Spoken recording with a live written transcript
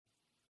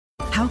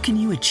How can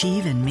you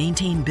achieve and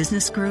maintain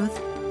business growth?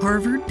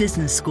 Harvard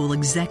Business School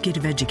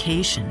Executive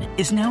Education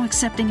is now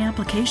accepting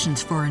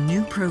applications for a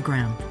new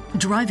program,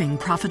 Driving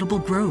Profitable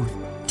Growth.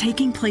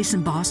 Taking place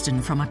in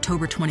Boston from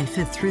October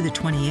 25th through the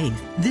 28th,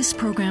 this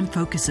program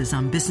focuses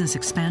on business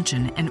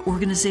expansion and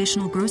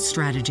organizational growth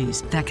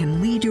strategies that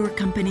can lead your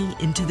company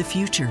into the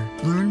future.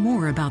 Learn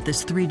more about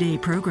this 3-day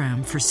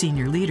program for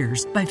senior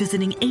leaders by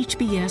visiting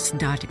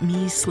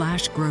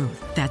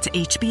hbs.me/growth. That's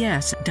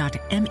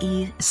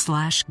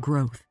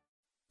hbs.me/growth.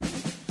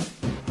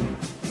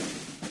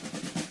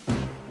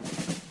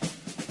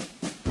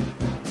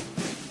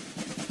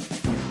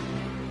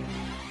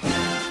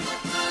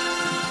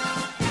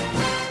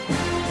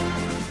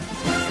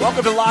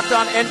 Welcome to Locked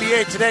On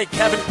NBA. Today,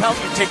 Kevin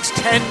Pelton takes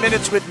 10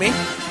 minutes with me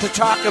to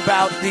talk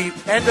about the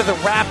end of the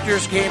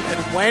Raptors game and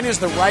when is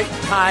the right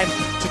time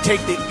to take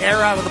the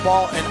air out of the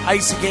ball and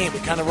ice a game. We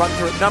kind of run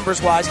through it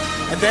numbers-wise.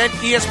 And then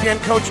ESPN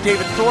coach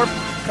David Thorpe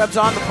comes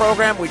on the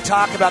program. We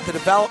talk about the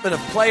development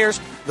of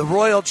players. The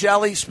Royal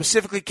Jelly,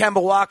 specifically Kemba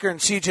Walker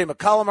and C.J.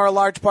 McCollum, are a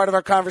large part of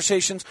our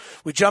conversations.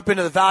 We jump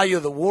into the value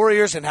of the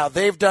Warriors and how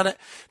they've done it.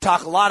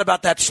 Talk a lot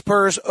about that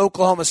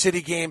Spurs-Oklahoma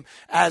City game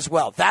as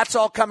well. That's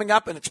all coming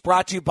up, and it's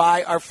brought to you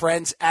by our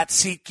friends at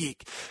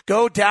SeatGeek.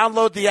 Go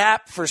download the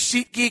app for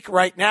SeatGeek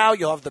right now.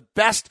 You'll have the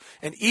best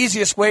and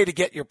easiest way to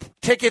get your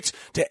tickets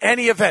to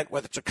any event,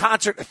 whether it's a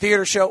concert, a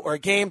theater show, or a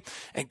game.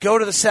 And go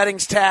to the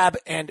settings tab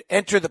and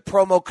enter the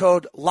promo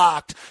code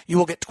LOCKED. You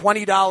will get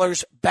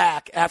 $20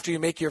 back after you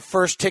make your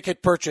first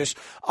ticket purchase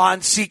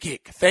on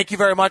SeatGeek. Thank you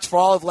very much for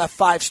all who've left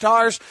 5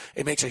 stars.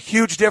 It makes a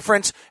huge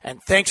difference.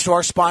 And thanks to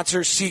our sponsor,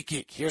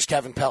 SeatGeek. Here's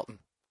Kevin Pelton.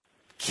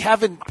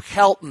 Kevin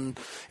Pelton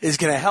is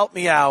going to help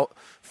me out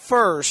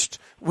first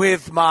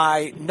with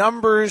my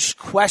numbers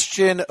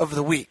question of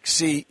the week.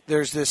 See,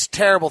 there's this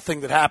terrible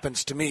thing that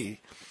happens to me.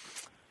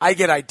 I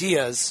get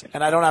ideas,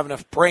 and I don't have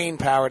enough brain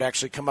power to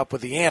actually come up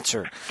with the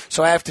answer.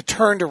 So I have to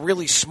turn to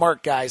really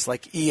smart guys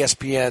like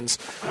ESPN's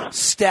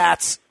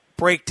stats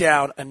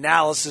breakdown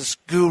analysis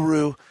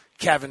guru,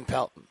 Kevin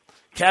Pelton.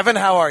 Kevin,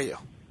 how are you?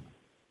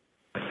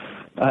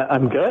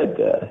 I'm good.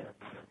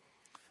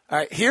 All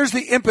right, here's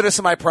the impetus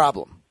of my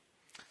problem.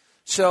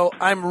 So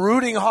I'm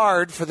rooting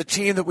hard for the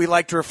team that we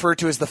like to refer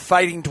to as the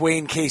Fighting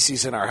Dwayne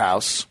Caseys in our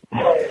house.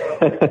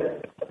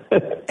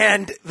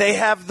 And they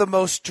have the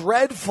most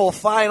dreadful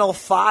final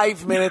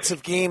 5 minutes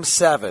of Game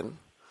 7.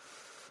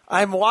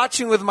 I'm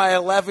watching with my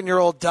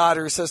 11-year-old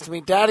daughter who says to me,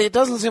 Daddy, it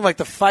doesn't seem like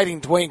the Fighting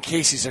Dwayne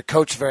Caseys are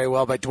coached very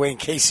well by Dwayne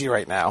Casey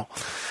right now.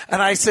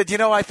 And I said,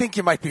 I think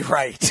you might be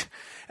right.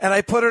 And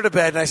I put her to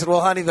bed, and I said,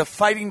 well, honey, the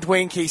Fighting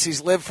Dwayne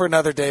Caseys live for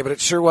another day, but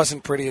it sure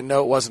wasn't pretty, and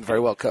no, it wasn't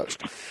very well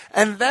coached.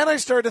 And then I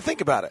started to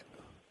think about it.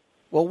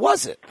 Well,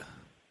 was it?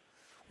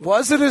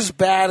 Was it as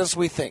bad as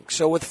we think?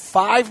 So with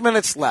 5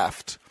 minutes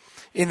left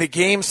in the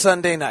game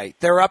Sunday night,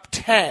 they're up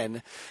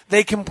 10.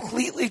 They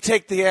completely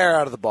take the air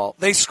out of the ball.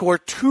 They score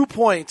 2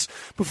 points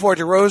before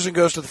DeRozan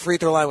goes to the free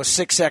throw line with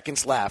 6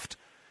 seconds left.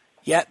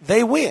 Yet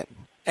they win.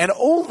 And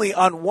only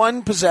on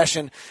one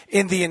possession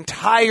in the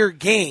entire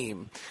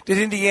game did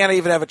Indiana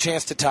even have a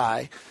chance to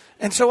tie.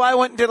 And so I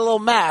went and did a little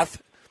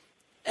math,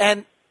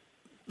 and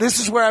this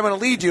is where I'm going to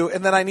lead you,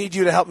 and then I need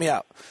you to help me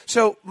out.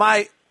 So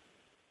my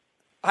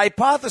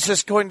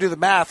hypothesis going to do the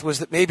math was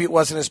that maybe it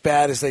wasn't as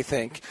bad as they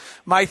think.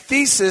 My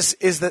thesis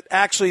is that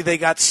actually they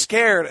got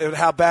scared at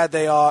how bad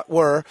they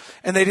were,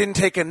 and they didn't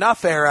take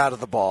enough air out of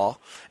the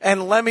ball.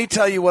 And let me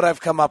tell you what I've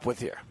come up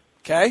with here,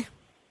 okay?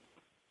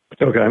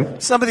 Okay.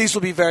 Some of these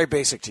will be very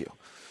basic to you.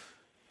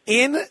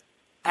 In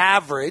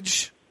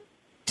average,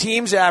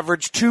 teams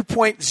average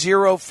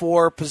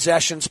 2.04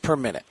 possessions per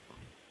minute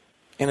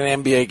in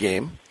an NBA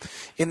game.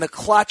 In the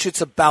clutch, it's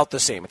about the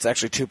same. It's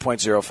actually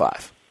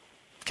 2.05,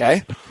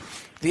 okay?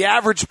 The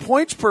average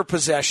points per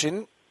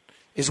possession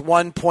is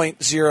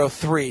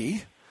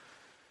 1.03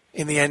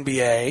 in the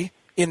NBA.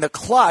 In the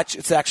clutch,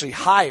 it's actually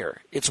higher.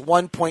 It's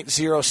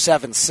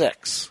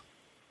 1.076.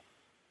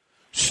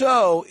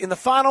 So, in the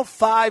final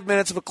 5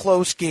 minutes of a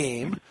close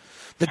game,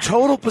 the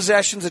total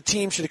possessions a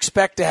team should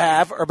expect to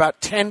have are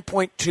about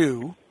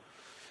 10.2,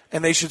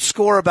 and they should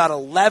score about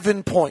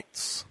 11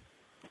 points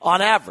on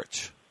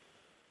average.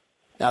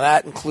 Now,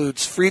 that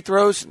includes free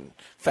throws and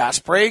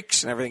fast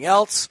breaks and everything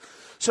else.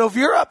 So if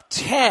you're up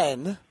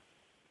 10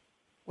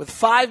 with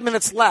 5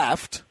 minutes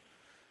left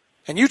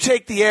and you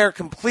take the air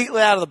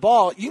completely out of the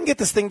ball, you can get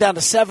this thing down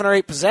to 7 or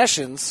 8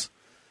 possessions.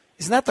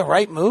 Isn't that the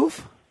right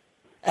move?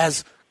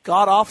 As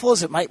god-awful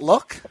as it might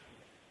look?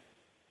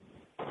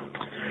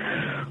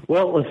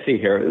 Well, let's see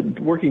here.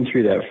 Working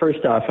through that,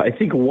 first off, I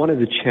think one of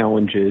the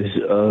challenges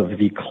of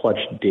the clutch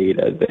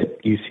data that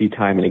you see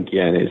time and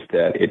again is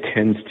that it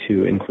tends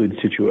to include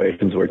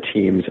situations where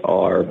teams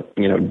are,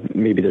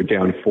 maybe they're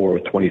down 4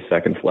 with 20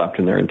 seconds left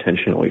and they're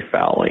intentionally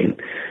fouling.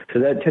 So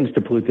that tends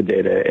to pollute the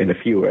data in a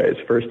few ways.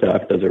 First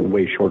off, those are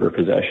way shorter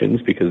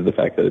possessions because of the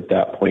fact that at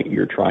that point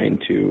you're trying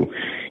to,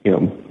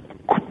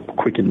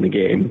 quicken the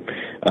game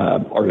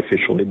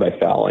artificially by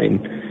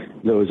fouling.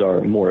 Those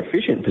are more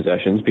efficient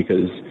possessions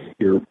because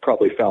you're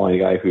probably fouling a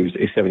guy who's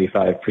a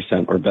 75%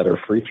 or better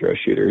free throw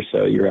shooter,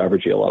 so you're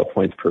averaging a lot of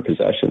points per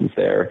possessions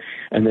there.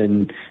 And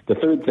then the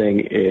third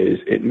thing is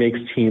it makes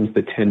teams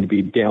that tend to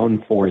be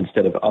down 4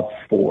 instead of up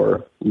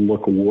 4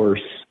 look worse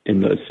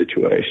in those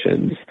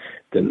situations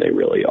than they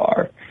really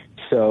are.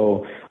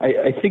 So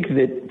I think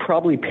that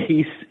probably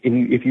pace,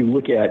 if you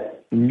look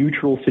at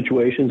neutral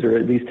situations or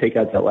at least take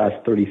out that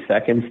last 30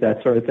 seconds,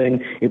 that sort of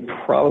thing, it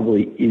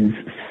probably is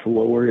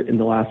slower in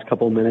the last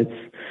couple of minutes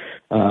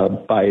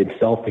by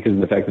itself because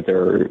of the fact that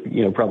there are,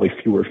 probably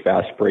fewer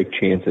fast break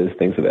chances,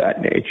 things of that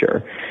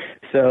nature.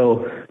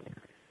 So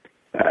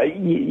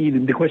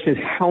the question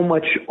is, how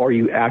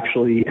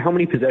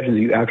many possessions are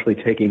you actually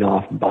taking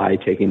off by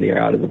taking the air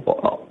out of the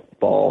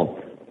ball?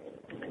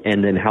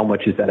 And then how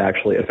much is that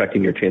actually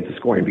affecting your chance of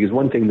scoring? Because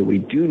another thing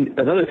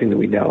that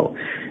we know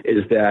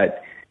is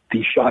that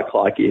the shot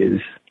clock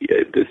is,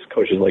 this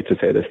coaches like to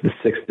say this, the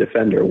sixth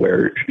defender,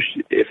 where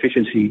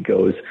efficiency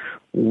goes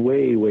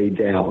way, way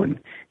down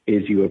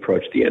as you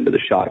approach the end of the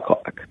shot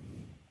clock.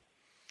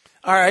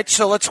 All right,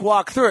 so let's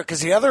walk through it,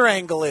 because the other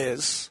angle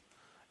is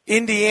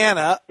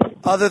Indiana,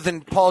 other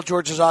than Paul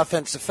George's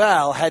offensive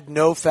foul, had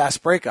no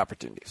fast break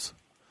opportunities.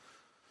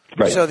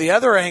 Right. So the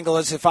other angle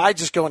is if I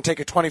just go and take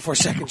a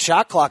 24-second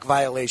shot clock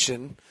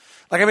violation,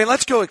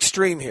 let's go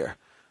extreme here.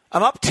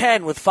 I'm up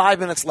 10 with 5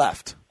 minutes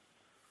left,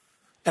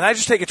 and I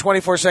just take a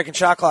 24-second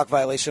shot clock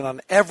violation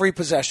on every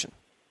possession.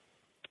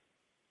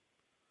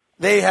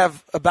 They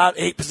have about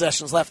 8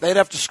 possessions left. They'd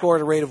have to score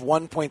at a rate of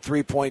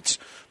 1.3 points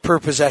per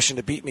possession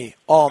to beat me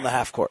all in the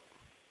half court.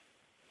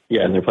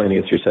 Yeah, and they're playing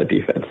against your set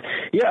defense.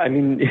 Yeah,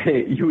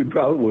 you would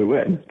probably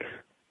win.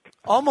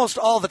 Almost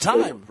all the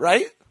time,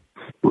 right?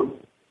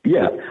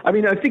 Yeah. I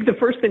think the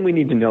first thing we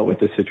need to know with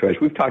this situation,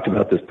 we've talked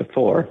about this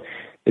before,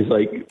 is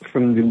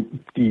from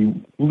the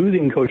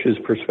losing coach's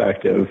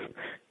perspective,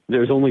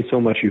 there's only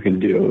so much you can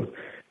do.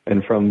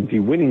 And from the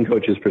winning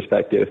coach's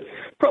perspective,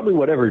 probably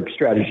whatever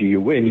strategy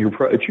you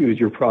choose,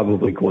 you're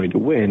probably going to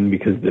win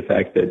because of the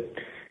fact that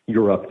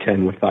you're up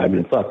 10 with 5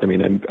 minutes left.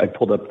 I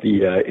pulled up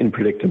the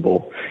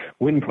unpredictable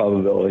win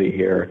probability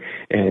here,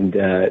 and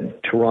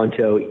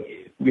Toronto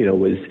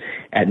was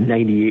at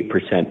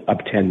 98% up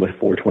 10 with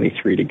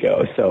 4:23 to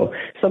go. So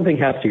something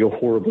has to go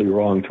horribly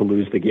wrong to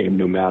lose the game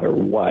no matter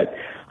what.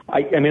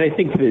 I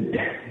think that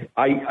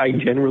I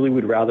generally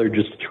would rather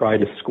just try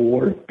to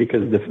score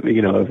because if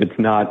it's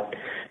not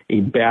a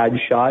bad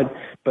shot.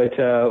 But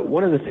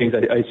one of the things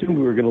I assumed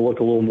we were going to look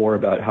a little more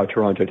about how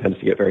Toronto tends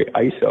to get very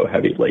ISO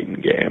heavy late in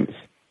games.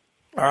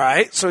 All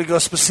right, so we go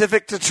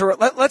specific to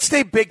Toronto. Let's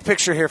stay big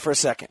picture here for a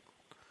second.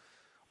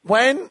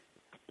 When,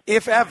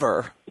 if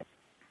ever,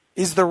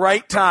 is the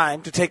right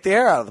time to take the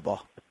air out of the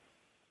ball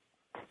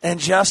and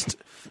just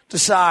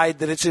decide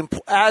that it's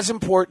as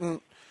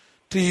important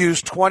to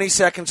use 20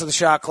 seconds of the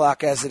shot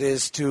clock as it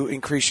is to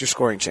increase your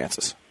scoring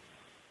chances?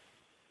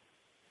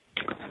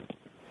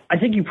 I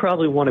think you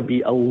probably want to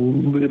be a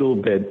little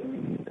bit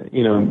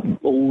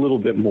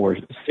more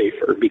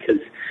safer because,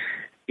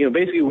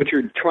 basically what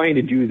you're trying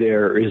to do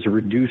there is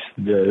reduce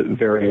the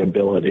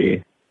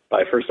variability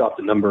by, first off,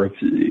 the number of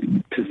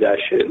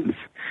possessions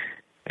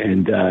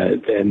and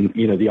then,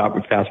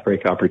 the fast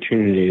break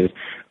opportunities.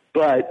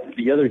 But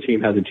the other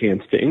team has a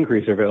chance to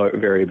increase their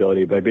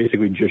variability by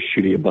basically just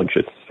shooting a bunch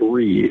of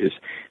threes.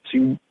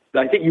 So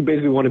I think you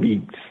basically want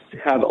to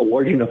have a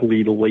large enough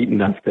lead late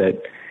enough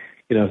that,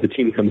 if the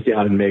team comes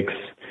down and makes,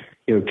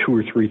 2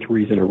 or 3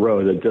 threes in a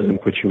row, that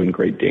doesn't put you in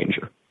great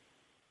danger.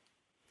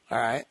 All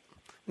right.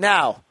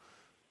 Now,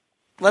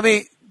 let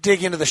me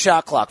dig into the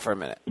shot clock for a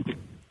minute.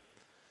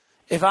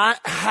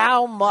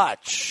 How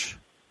much,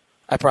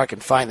 I probably can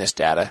find this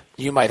data.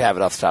 You might have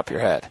it off the top of your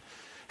head.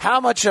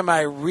 How much am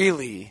I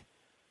really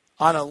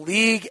on a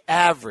league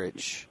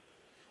average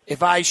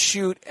if I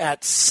shoot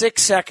at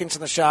 6 seconds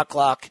on the shot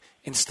clock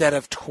instead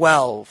of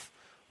 12,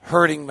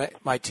 hurting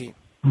my team?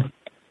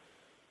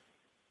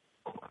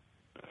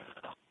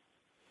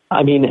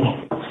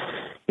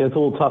 It's a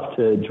little tough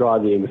to draw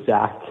the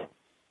exact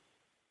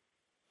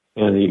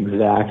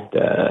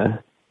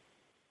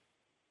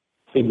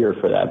figure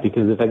for that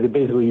because the fact that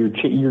basically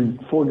you're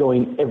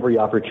foregoing every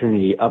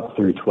opportunity up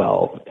through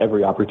 12,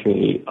 every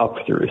opportunity up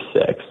through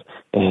 6,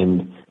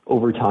 and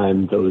over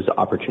time those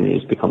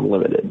opportunities become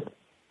limited.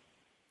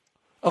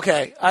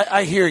 Okay,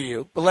 I hear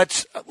you, but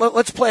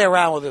let's play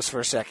around with this for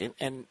a second,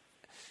 and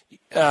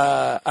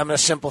I'm going to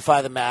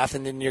simplify the math,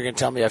 and then you're going to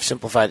tell me I've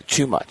simplified it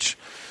too much.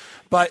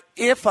 But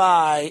if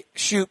I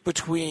shoot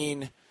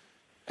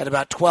at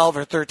about 12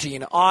 or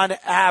 13 on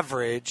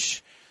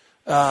average,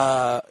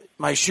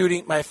 my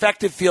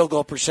effective field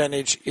goal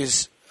percentage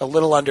is a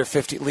little under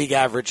 50 league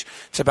average.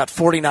 It's about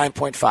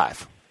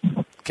 49.5.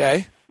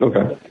 Okay.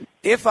 Okay.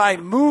 If I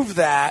move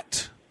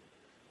that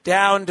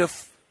down to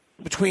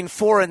between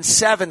 4 and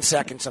 7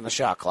 seconds on the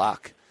shot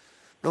clock,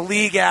 the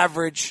league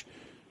average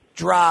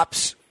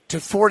drops to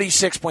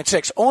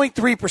 46.6, only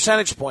 3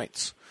 percentage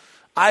points.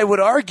 I would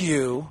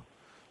argue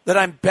that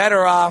I'm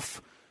better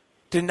off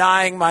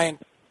denying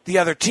the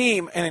other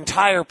team an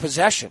entire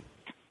possession.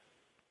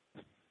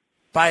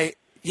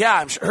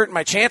 I'm hurting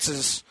my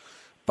chances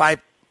by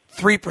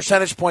 3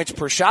 percentage points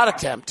per shot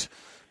attempt,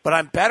 but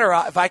I'm better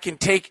off if I can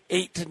take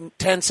 8 to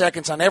 10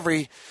 seconds on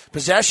every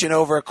possession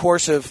over a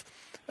course of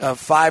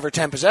 5 or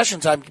 10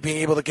 possessions. I'm being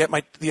able to get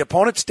the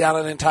opponents down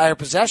an entire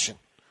possession.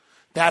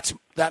 That's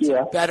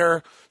a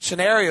better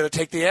scenario to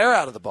take the air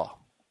out of the ball.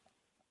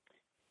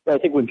 I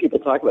think when people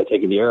talk about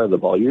taking the air out of the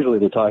ball, usually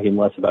they're talking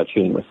less about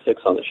shooting with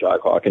 6 on the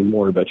shot clock and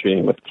more about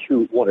shooting with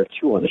 1 or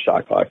 2 on the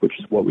shot clock, which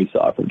is what we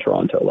saw from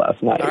Toronto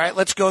last night. All right,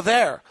 let's go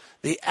there.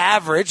 The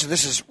average,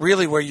 this is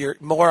really where you're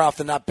more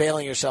often not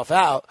bailing yourself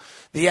out,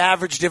 the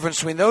average difference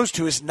between those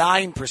two is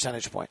 9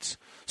 percentage points.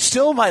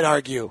 Still might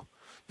argue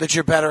that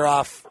you're better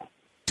off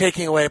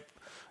taking away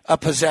a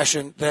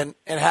possession than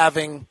and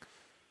having,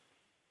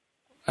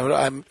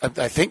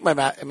 I think my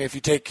math, if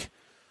you take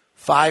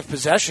 5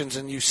 possessions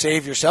and you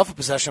save yourself a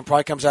possession, it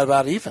probably comes out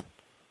about even.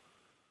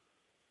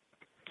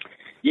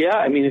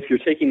 Yeah, if you're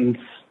taking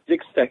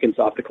 6 seconds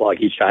off the clock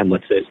each time,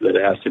 let's say, so that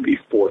it has to be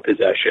 4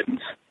 possessions,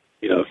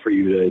 for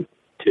you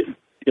to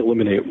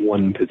eliminate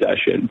 1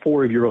 possession,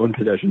 4 of your own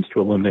possessions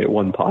to eliminate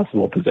 1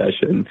 possible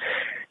possession,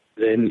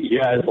 then,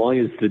 yeah, as long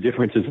as the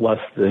difference is less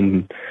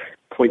than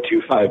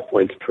 0.25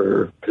 points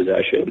per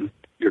possession,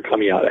 you're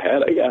coming out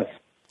ahead, I guess.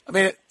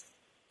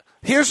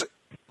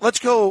 Let's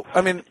go.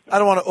 I don't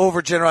want to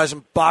overgeneralize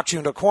and box you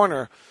into a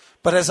corner,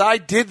 but as I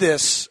did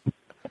this,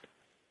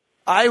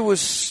 I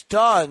was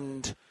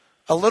stunned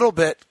a little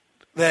bit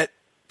that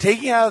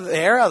taking out the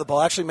air out of the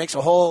ball actually makes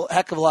a whole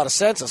heck of a lot of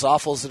sense, as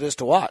awful as it is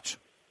to watch.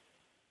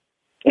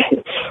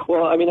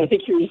 Well, I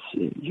think here's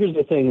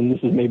the thing, and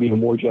this is maybe a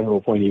more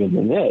general point even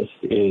than this,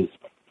 is,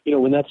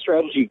 when that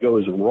strategy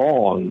goes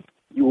wrong,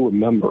 you'll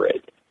remember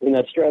it. When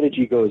that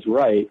strategy goes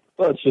right,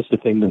 well, it's just a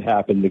thing that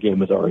happened. The game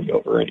was already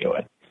over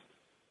anyway.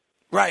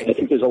 Right. I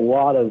think there's a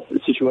lot of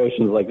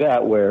situations like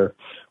that where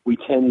we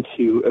tend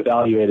to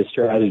evaluate a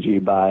strategy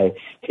by,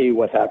 hey,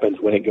 what happens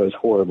when it goes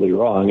horribly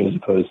wrong, as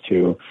opposed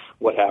to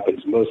what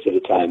happens most of the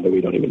time that we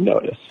don't even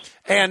notice.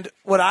 And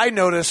what I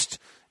noticed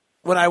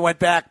when I went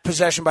back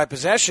possession by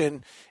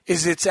possession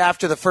is it's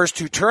after the first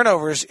 2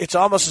 turnovers, it's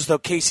almost as though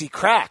Casey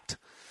cracked.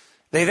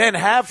 They then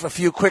have a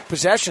few quick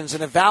possessions,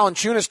 and if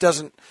Valanciunas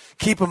doesn't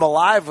keep them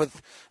alive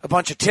with a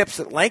bunch of tips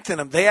that lengthen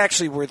them, they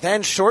actually were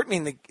then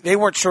they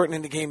weren't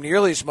shortening the game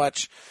nearly as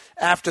much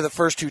after the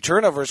first 2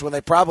 turnovers when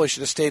they probably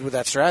should have stayed with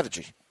that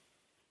strategy.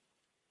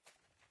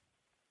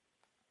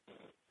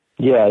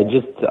 Yeah,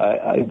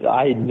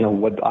 I know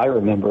what I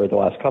remember the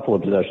last couple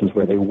of possessions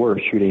where they were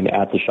shooting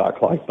at the shot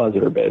clock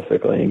buzzer,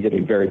 basically, and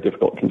getting very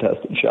difficult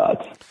contested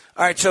shots.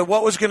 All right, so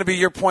what was going to be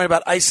your point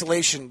about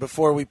isolation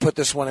before we put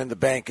this one in the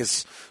bank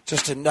is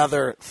just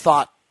another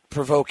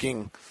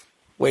thought-provoking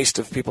waste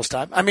of people's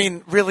time?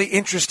 Really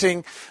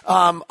interesting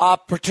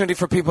opportunity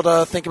for people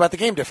to think about the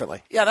game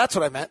differently. Yeah, that's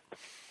what I meant.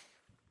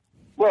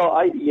 Well,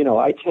 I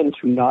tend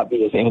to not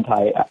be as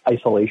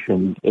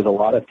anti-isolation as a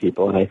lot of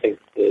people, and I think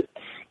that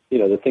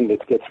the thing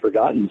that gets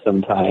forgotten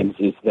sometimes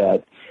is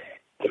that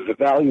the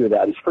value of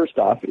that is, first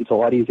off, it's a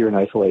lot easier in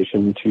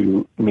isolation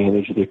to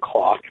manage the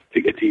clock,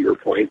 to get to your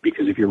point,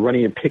 because if you're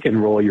running a pick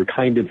and roll, you're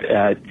kind of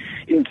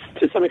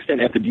to some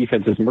extent at the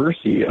defense's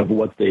mercy of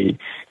what they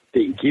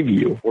give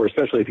you, or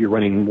especially if you're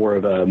running more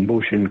of a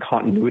motion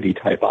continuity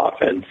type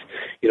offense,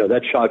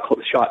 that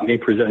shot may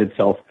present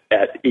itself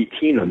at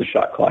 18 on the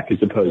shot clock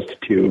as opposed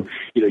to,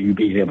 you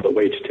being able to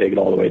wait to take it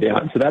all the way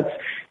down. So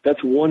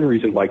that's one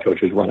reason why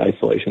coaches run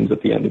isolations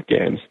at the end of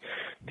games.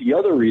 The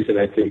other reason,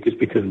 I think, is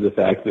because of the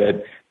fact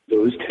that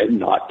those tend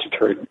not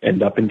to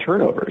end up in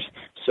turnovers.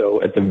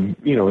 So at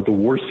the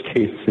worst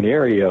case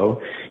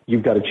scenario,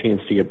 you've got a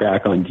chance to get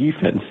back on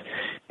defense.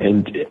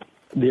 And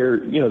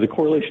the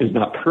correlation is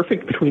not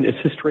perfect between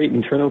assist rate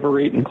and turnover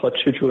rate in clutch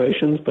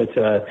situations, but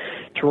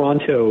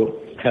Toronto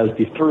has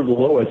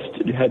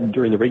had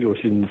during the regular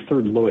season, the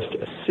 3rd lowest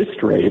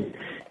assist rate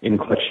in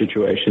clutch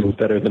situations,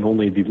 better than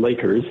only the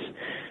Lakers,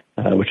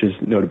 which is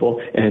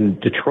notable, and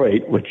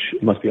Detroit, which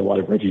must be a lot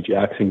of Reggie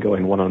Jackson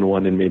going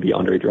one-on-one and maybe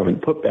Andre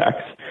Drummond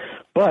putbacks.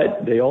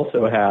 But they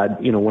also had,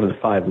 one of the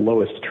 5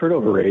 lowest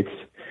turnover rates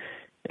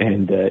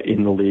and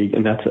in the league,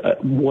 and that's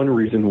one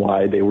reason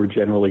why they were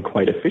generally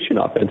quite efficient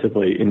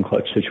offensively in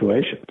clutch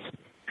situations.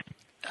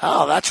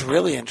 Oh, that's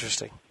really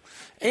interesting.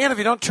 And if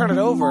you don't turn it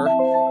over,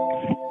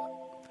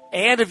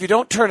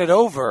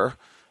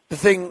 the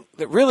thing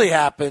that really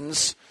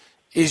happens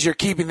is you're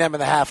keeping them in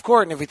the half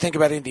court. And if we think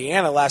about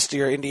Indiana, last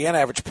year, Indiana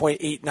averaged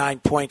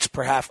 0.89 points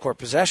per half court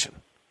possession.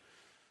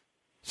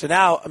 So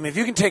now, if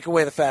you can take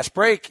away the fast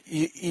break,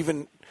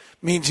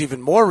 means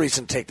even more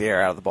reason to take the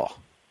air out of the ball.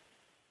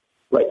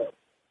 Right.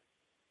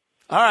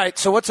 All right,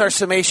 so what's our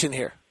summation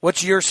here?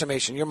 What's your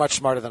summation? You're much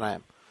smarter than I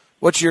am.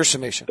 What's your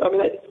summation?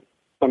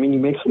 You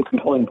make some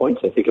compelling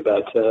points, I think,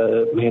 about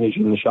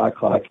managing the shot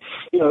clock.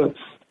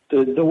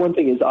 The one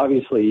thing is,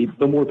 obviously,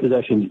 the more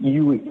possessions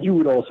you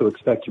would also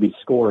expect to be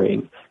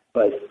scoring,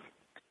 but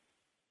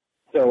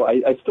so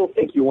I still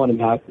think you want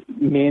to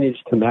manage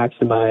to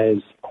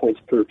maximize points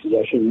per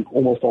possession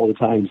almost all the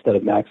time instead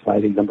of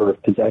maximizing number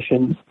of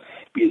possessions,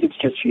 because it's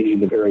just changing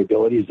the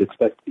variability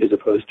as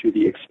opposed to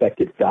the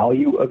expected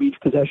value of each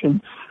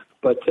possession.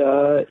 But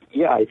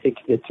yeah, I think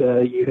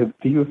that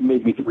you have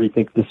made me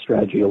rethink this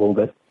strategy a little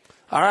bit.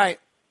 All right.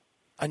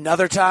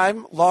 Another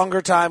time,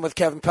 longer time with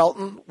Kevin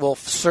Pelton. We'll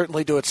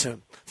certainly do it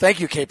soon.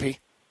 Thank you, KP.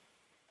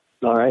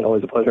 All right,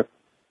 always a pleasure.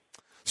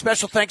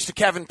 Special thanks to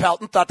Kevin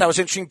Pelton. Thought that was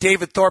interesting.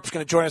 David Thorpe's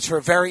going to join us for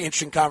a very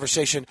interesting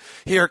conversation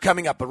here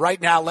coming up. But right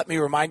now, let me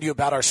remind you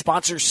about our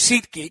sponsor,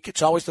 SeatGeek.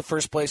 It's always the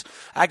first place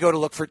I go to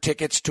look for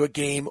tickets to a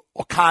game,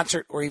 a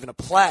concert, or even a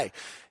play.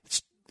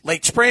 It's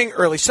late spring,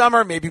 early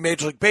summer, maybe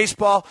Major League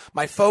Baseball.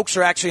 My folks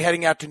are actually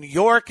heading out to New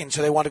York, and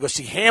so they want to go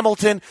see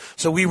Hamilton.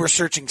 So we were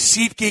searching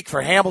SeatGeek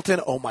for Hamilton.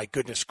 Oh, my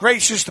goodness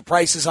gracious, the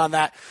prices on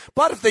that.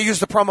 But if they use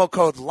the promo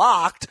code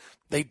LOCKED,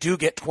 they do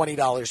get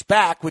 $20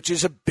 back, which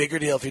is a bigger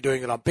deal if you're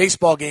doing it on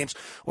baseball games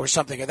or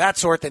something of that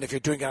sort than if you're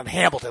doing it on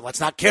Hamilton. Let's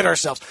not kid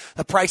ourselves.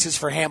 The prices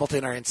for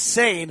Hamilton are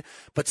insane,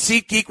 but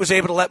SeatGeek was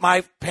able to let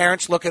my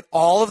parents look at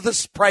all of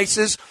the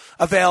prices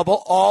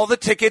available, all the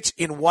tickets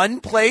in one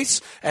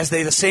place, as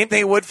the same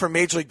thing would for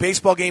Major League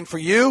Baseball game for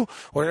you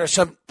or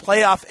some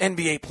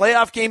NBA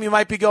playoff game you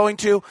might be going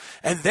to,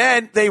 and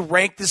then they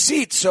rank the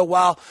seats. So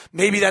while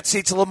maybe that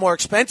seat's a little more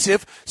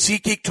expensive,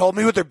 SeatGeek told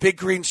me with their big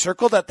green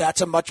circle that that's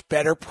a much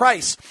better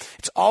price.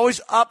 It's always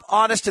up,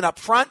 honest, and up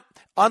front.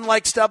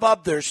 Unlike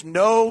StubHub, there's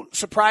no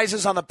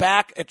surprises on the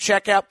back at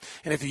checkout.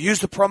 And if you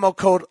use the promo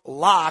code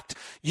LOCKED,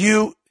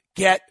 you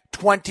get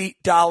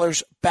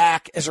 $20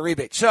 back as a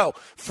rebate. So,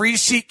 free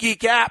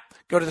SeatGeek app.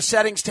 Go to the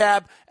settings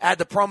tab, add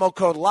the promo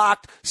code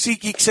LOCKED.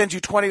 SeatGeek sends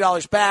you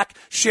 $20 back.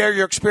 Share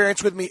your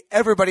experience with me.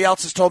 Everybody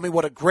else has told me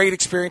what a great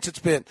experience it's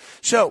been.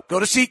 So, go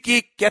to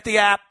SeatGeek, get the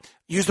app,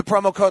 use the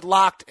promo code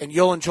LOCKED, and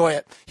you'll enjoy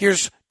it.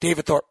 Here's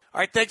David Thorpe. All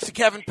right, thanks to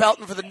Kevin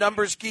Pelton for the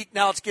numbers geek.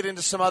 Now let's get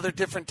into some other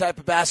different type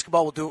of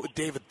basketball. We'll do it with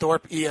David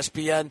Thorpe,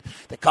 ESPN.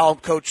 They call him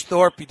Coach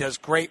Thorpe. He does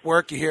great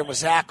work. You hear him with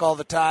Zach all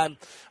the time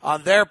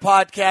on their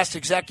podcast,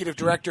 Executive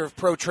Director of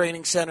Pro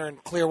Training Center in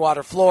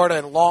Clearwater, Florida,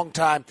 and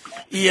longtime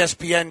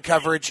ESPN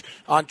coverage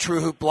on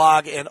True Hoop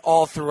blog and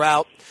all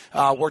throughout.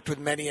 Worked with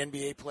many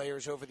NBA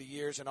players over the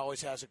years and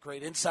always has a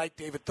great insight.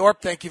 David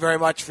Thorpe, thank you very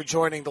much for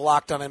joining the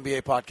Locked On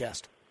NBA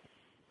podcast.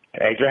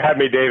 Thanks for having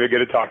me, David. Good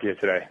to talk to you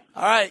today.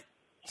 All right.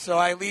 So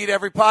I lead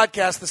every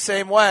podcast the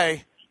same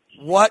way.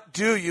 What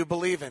do you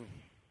believe in?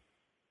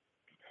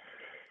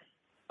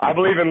 I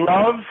believe in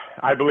love.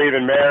 I believe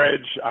in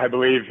marriage. I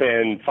believe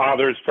in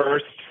fathers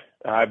first.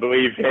 I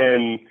believe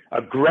in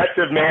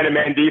aggressive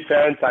man-to-man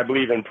defense. I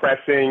believe in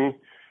pressing.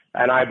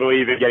 And I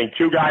believe in getting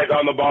 2 guys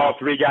on the ball,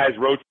 3 guys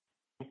rotating.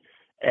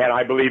 And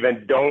I believe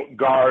in don't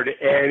guard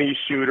any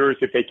shooters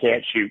if they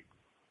can't shoot.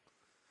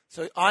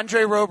 So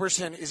Andre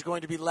Roberson is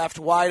going to be left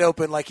wide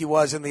open like he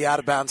was in the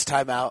out-of-bounds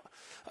timeout.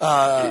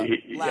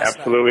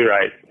 Absolutely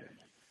night.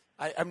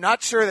 Right. I'm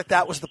not sure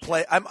that was the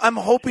play. I'm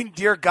hoping,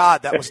 dear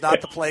God, that was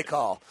not the play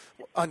call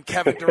on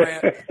Kevin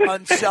Durant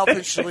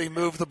unselfishly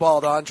moved the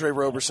ball to Andre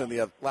Roberson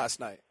last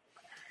night.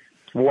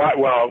 Why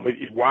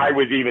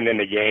was he even in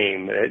the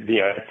game?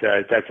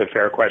 That's a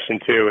fair question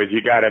too. Is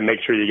you got to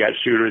make sure you got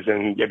shooters,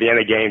 and at the end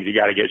of games, you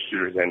got to get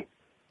shooters in.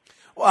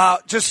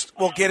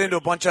 We'll get into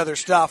a bunch of other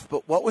stuff,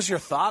 but what was your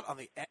thought on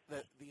the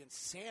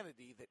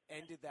insanity that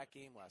ended that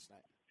game last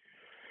night?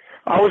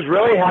 I was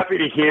really happy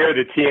to hear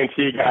the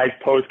TNT guys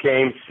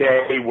post-game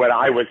say what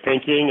I was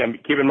thinking. And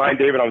keep in mind,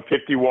 David, I'm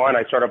 51.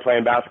 I started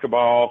playing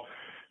basketball.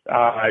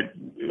 I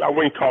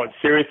wouldn't call it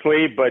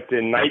seriously, but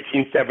in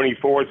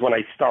 1974 is when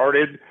I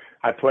started.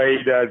 I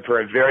played for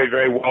a very,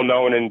 very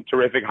well-known and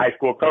terrific high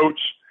school coach.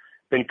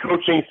 Been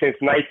coaching since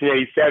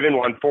 1987,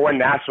 won 4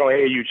 national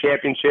AAU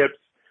championships.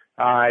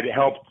 I'd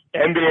helped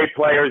NBA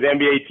players,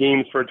 NBA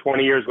teams for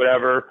 20 years,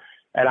 whatever.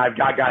 And I've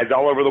got guys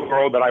all over the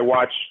world that I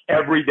watch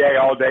every day,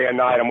 all day and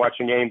night. I'm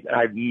watching games, and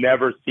I've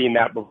never seen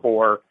that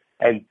before.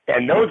 And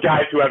those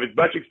guys who have as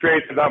much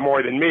experience, if not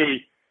more than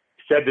me,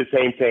 said the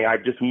same thing.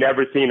 I've just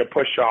never seen a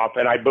push-off,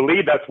 and I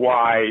believe that's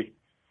why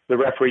the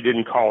referee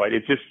didn't call it.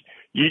 It's just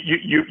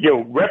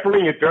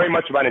refereeing is very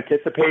much about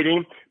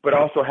anticipating, but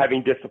also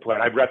having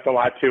discipline. I've wrestled a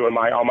lot too in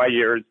all my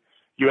years.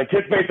 You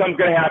anticipate something's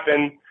going to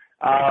happen.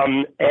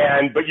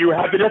 But you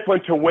have the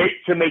discipline to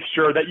wait to make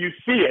sure that you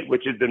see it,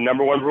 which is the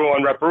number one rule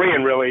on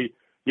refereeing. Really,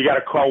 you got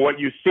to call what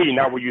you see,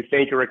 not what you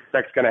think or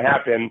expect's going to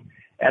happen.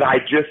 And I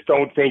just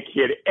don't think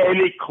he had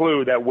any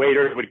clue that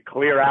Waiters would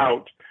clear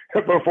out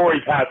before he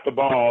passed the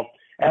ball.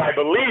 And I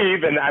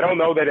believe, and I don't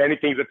know that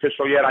anything's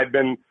official yet. I've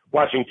been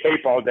watching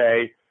tape all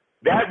day.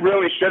 That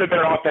really should have been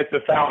an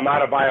offensive foul,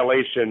 not a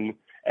violation.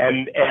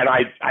 And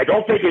I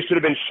don't think there should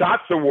have been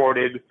shots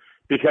awarded.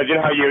 Because you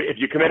know how if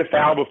you commit a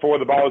foul before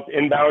the ball is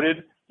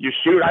inbounded, you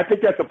shoot. I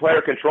think that's a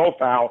player control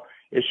foul.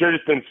 It should have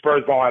just been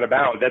Spurs ball out of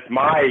bounds. That's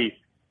my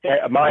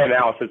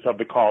analysis of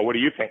the call. What do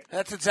you think?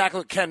 That's exactly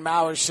what Ken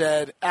Mauer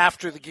said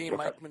after the game.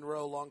 Mike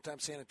Monroe, longtime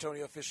San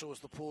Antonio official, was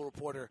the pool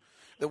reporter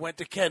that went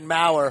to Ken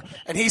Mauer,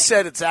 and he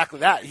said exactly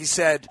that. He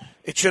said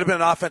it should have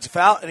been an offensive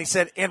foul, and he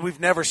said, and we've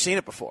never seen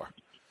it before.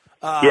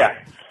 Yeah.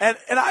 And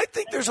I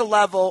think there's a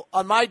level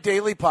on my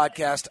daily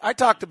podcast. I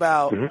talked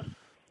about,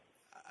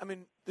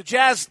 the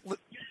Jazz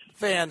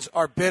fans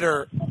are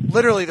bitter.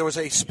 Literally, there was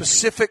a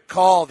specific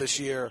call this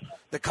year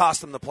that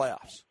cost them the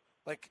playoffs.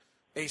 Like,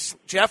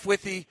 Jeff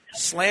Withey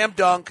slam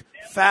dunk,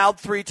 fouled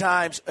 3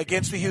 times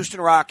against the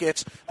Houston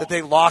Rockets that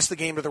they lost the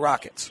game to the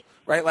Rockets,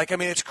 right? Like, I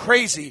mean, it's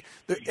crazy.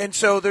 And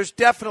so there's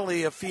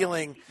definitely a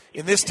feeling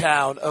in this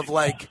town of,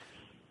 like,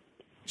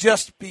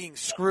 just being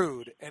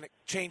screwed and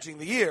changing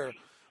the year.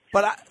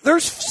 But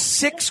there's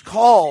 6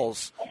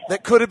 calls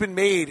that could have been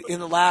made in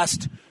the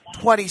last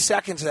 20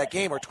 seconds of that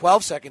game or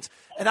 12 seconds,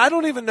 and I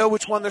don't even know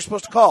which one they're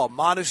supposed to call.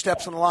 Manu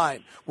steps on the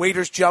line.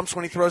 Waiters jumps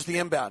when he throws the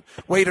inbound.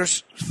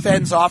 Waiters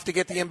fends off to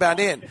get the inbound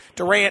in.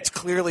 Durant's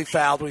clearly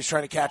fouled when he's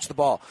trying to catch the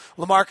ball.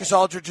 LaMarcus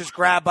Aldridge is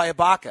grabbed by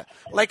Ibaka.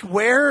 Like,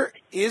 where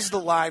is the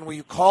line where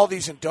you call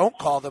these and don't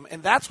call them?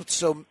 And that's what's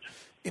so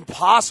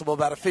impossible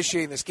about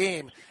officiating this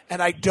game,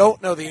 and I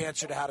don't know the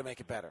answer to how to make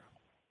it better.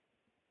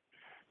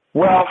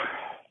 Well,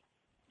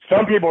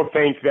 some people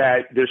think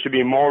that there should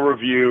be more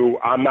review.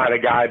 I'm not a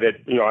guy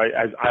that,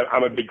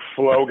 I'm a big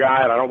flow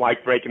guy, and I don't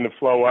like breaking the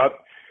flow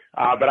up.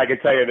 But I can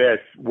tell you this,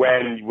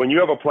 when you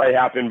have a play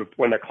happen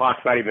when the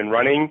clock's not even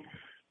running,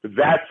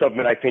 that's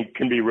something I think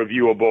can be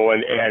reviewable.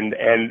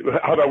 And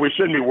although we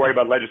shouldn't be worried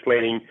about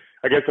legislating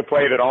against a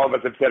play that all of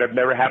us have said have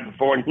never happened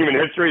before in human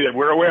history that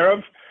we're aware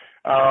of,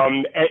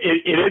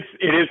 it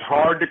is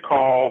hard to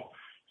call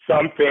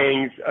some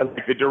things.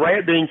 Like the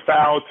Durant being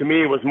fouled, to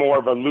me, was more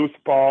of a loose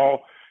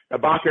ball.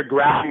 Ibaka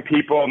grabbing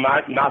people,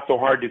 not so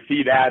hard to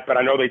see that, but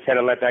I know they tend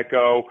to let that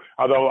go.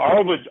 Although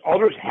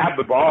Aldridge had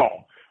the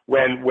ball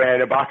when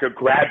Ibaka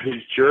grabbed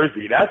his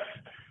jersey.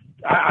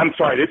 I'm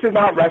sorry, this is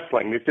not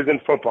wrestling. This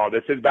isn't football.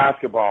 This is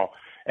basketball.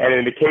 And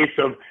in the case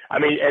of,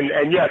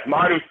 and yes,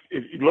 Manu,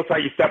 it looks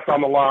like he stepped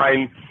on the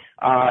line.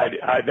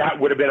 That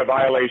would have been a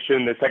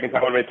violation. The second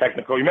time would have been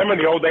technical. You remember in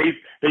the old days,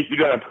 they used to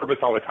do that on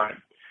purpose all the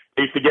time.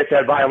 They used to get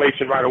that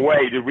violation right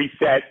away to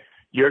reset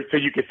so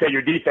you could set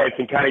your defense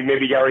and kind of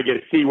maybe already get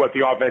to see what the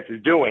offense is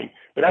doing.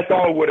 But that's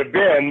all it would have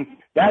been.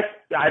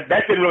 That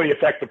didn't really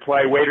affect the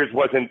play. Waiters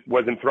wasn't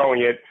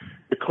throwing it.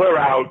 The clear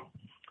out,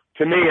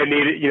 to me,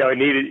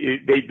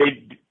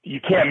 you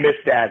can't miss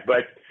that.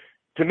 But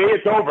to me,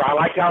 it's over. I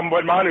like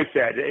what Manu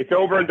said. It's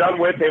over and done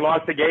with. They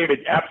lost the game.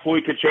 It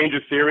absolutely could change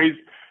the series.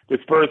 The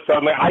Spurs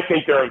suddenly, I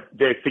think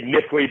they're a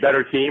significantly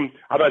better team.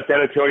 I thought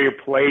San Antonio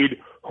played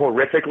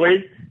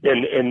horrifically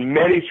in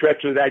many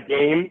stretches of that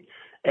game.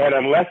 And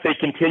unless they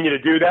continue to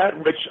do that,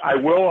 which I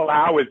will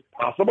allow is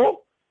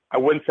possible, I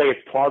wouldn't say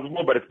it's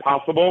plausible, but it's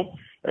possible.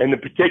 And in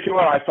particular,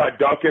 I thought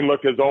Duncan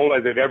looked as old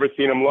as I've ever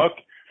seen him look.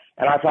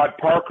 And I thought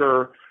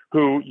Parker,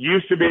 who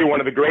used to be one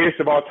of the greatest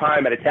of all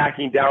time at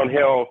attacking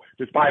downhill,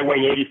 despite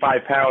weighing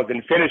 85 pounds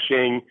and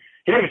finishing,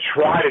 he didn't even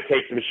try to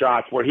take some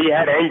shots where he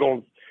had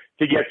angles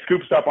to get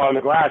scoops up on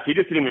the glass. He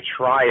just didn't even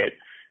try it.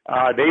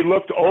 They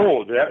looked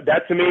old.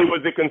 That to me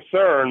was a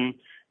concern.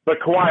 But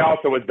Kawhi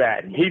also was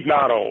bad. He's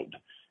not old.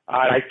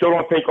 I still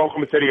don't think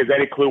Oklahoma City has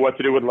any clue what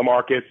to do with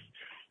LaMarcus.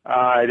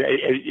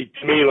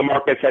 To me,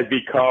 LaMarcus has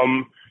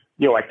become,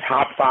 a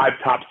top 5,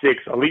 top 6,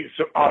 elite,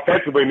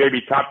 offensively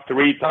maybe top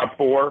 3, top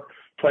 4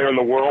 player in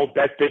the world,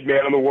 best big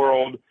man in the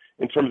world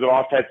in terms of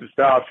offensive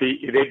stuff.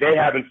 They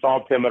haven't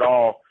solved him at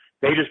all.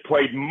 They just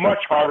played much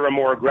harder and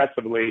more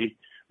aggressively.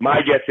 My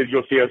guess is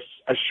you'll see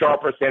a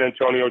sharper San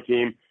Antonio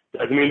team.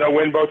 Doesn't mean they'll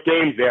win both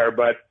games there,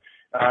 but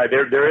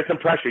there is some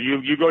pressure.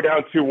 You go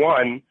down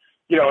 2-1.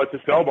 It's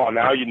a snowball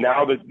now.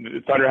 Now the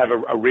Thunder have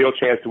a real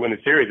chance to win the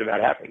series if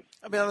that happens.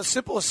 On the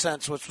simplest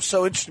sense, what was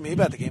so interesting to me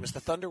about the game is the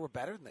Thunder were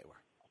better than they were.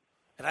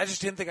 And I just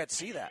didn't think I'd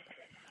see that.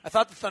 I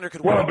thought the Thunder could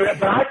win. Well, but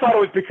I thought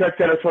it was because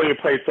San Antonio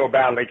played so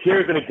bad. Like,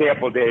 here's an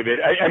example, David.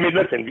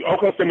 Listen,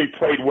 Oklahoma City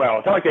played well.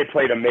 It's not like they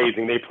played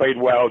amazing. They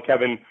played well.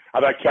 I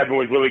thought Kevin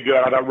was really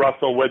good. I thought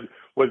Russell was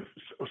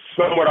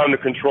somewhat under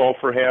control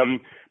for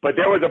him. But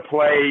there was a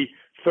play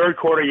third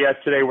quarter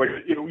yesterday where,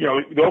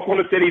 the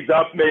Oklahoma City's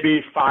up maybe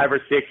 5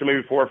 or 6 or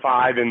maybe 4 or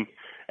 5, and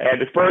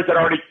the Spurs had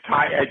already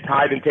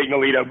tied and taken the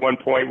lead at one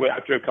point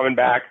after coming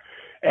back.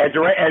 And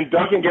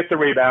Duncan gets the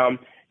rebound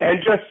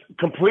and just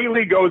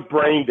completely goes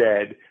brain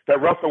dead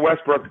that Russell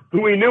Westbrook,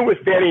 who he knew was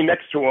standing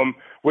next to him,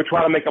 would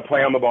try to make a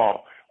play on the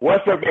ball.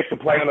 Westbrook makes a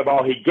play on the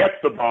ball. He gets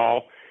the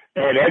ball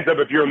and ends up,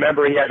 if you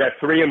remember, he had that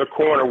 3 in the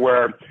corner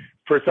where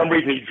for some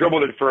reason he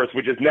dribbled it first,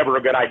 which is never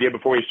a good idea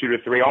before you shoot a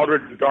 3.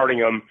 Aldridge was guarding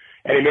him,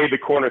 and he made the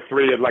corner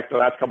 3 at like the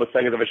last couple of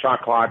seconds of a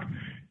shot clock.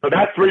 So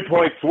that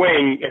 3-point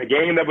swing in a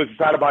game that was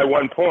decided by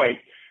 1 point,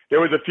 there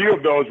was a few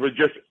of those were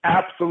just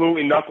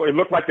absolutely nothing. It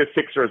looked like the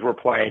Sixers were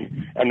playing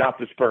and not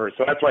the Spurs.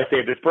 So that's why I say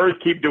if the Spurs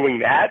keep doing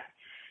that,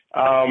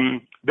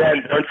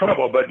 then they're in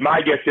trouble. But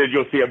my guess is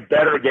you'll see a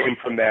better game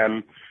from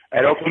them.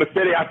 And Oklahoma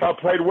City, I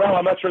thought, played well.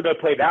 I'm not sure they'll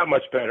play that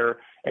much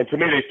better. And to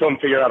me, they still haven't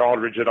figured out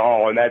Aldridge at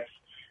all. And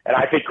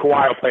I think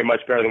Kawhi will play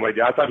much better than what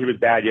he did. I thought he was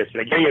bad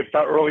yesterday. Getting an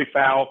early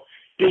foul,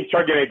 he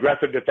started getting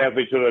aggressive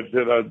defensively to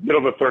the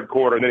middle of the third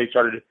quarter, and then he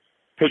started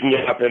picking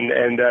it up.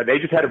 And they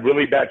just had a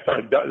really bad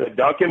start.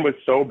 Duncan was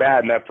so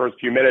bad in that first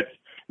few minutes,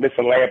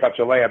 missing layup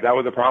after layup. That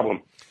was a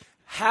problem.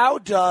 How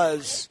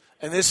does,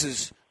 and this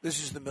is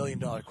the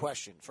million-dollar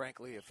question,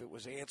 frankly, if it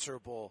was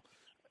answerable,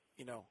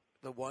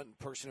 the one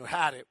person who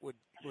had it would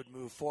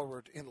move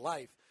forward in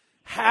life.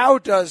 How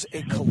does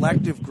a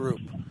collective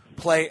group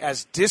play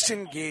as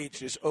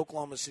disengaged as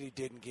Oklahoma City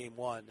did in Game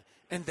 1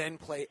 and then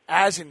play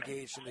as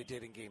engaged as they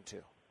did in Game 2?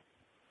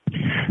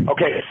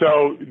 Okay,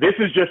 so this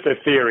is just a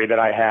theory that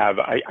I have.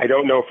 I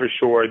don't know for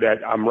sure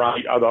that I'm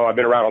right, although I've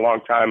been around a long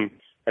time,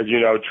 as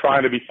you know,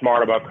 trying to be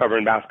smart about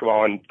covering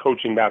basketball and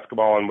coaching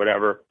basketball and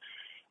whatever.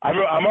 I'm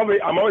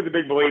always a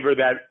big believer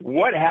that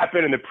what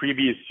happened in the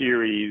previous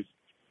series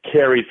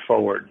carries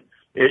forward.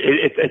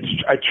 It's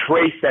a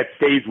trace that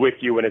stays with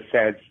you in a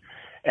sense.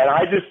 And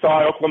I just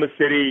thought Oklahoma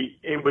City,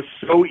 it was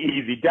so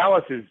easy.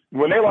 Dallas is,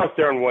 when they lost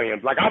Deron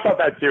Williams, like I thought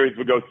that series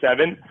would go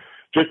 7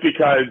 just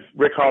because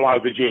Rick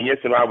Carlisle is a genius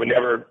and I would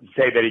never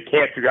say that he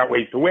can't figure out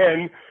ways to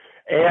win.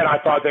 And I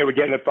thought they would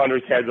get in the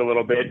Thunder's heads a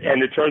little bit.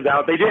 And it turns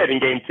out they did in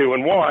Game 2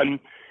 and won.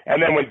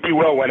 And then when D.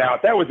 Will went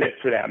out, that was it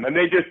for them. And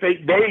they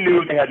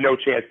knew they had no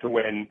chance to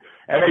win.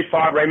 And they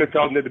thought Raymond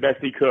Felton did the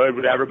best he could,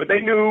 whatever. But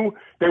they knew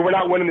they were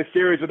not winning the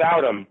series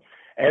without him.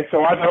 And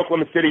so I thought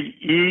Oklahoma City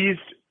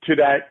eased to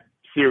that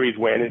series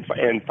win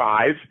in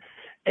 5.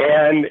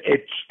 And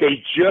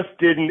they just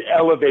didn't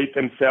elevate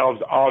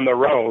themselves on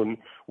their own,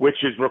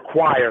 which is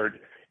required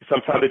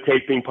sometimes to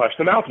take being punched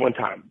in the mouth one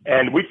time.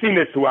 And we've seen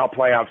this throughout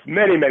playoffs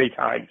many, many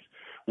times,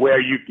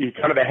 where you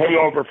kind of a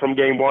hangover from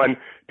Game 1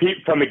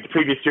 from the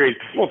previous series.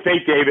 People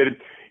think,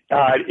 David,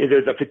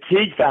 there's a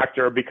fatigue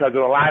factor because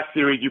of the last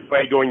series you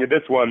played going to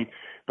this one.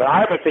 But I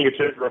happen to think it's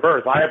just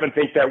reverse. I happen to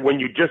think that when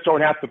you just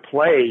don't have to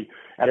play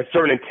at a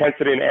certain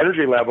intensity and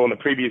energy level in the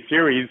previous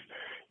series,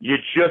 you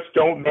just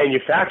don't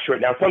manufacture it.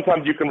 Now,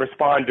 sometimes you can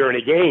respond during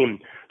a game.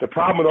 The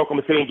problem with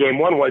Oklahoma City in Game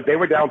 1 was they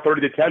were down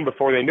 30-10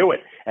 before they knew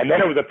it. And then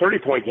it was a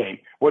 30-point game.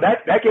 Well,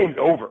 that game's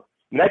over.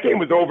 And that game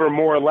was over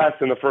more or less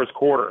in the first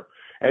quarter.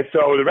 And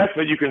so the rest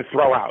of it you can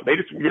throw out.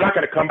 You're not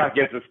going to come back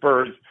against the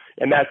Spurs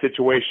in that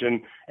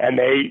situation. And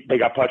they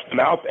got punched in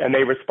the mouth and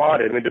they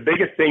responded. I mean, the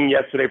biggest thing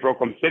yesterday for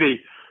Oklahoma City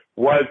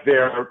was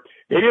they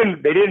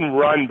didn't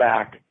run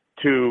back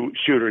to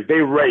shooters.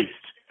 They raced.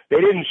 They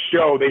didn't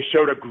show. They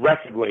showed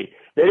aggressively.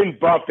 They didn't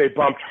bump. They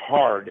bumped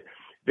hard.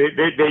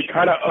 They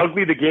kind of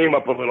uglied the game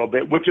up a little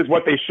bit, which is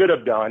what they should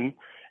have done.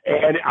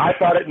 And I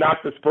thought it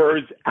knocked the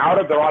Spurs out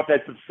of their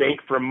offensive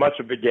sync for much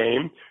of the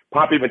game.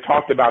 Pop even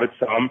talked about it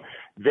some.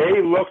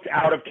 They looked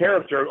out of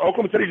character.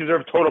 Oklahoma City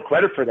deserves total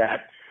credit for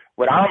that.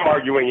 What I'm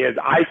arguing is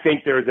I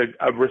think there's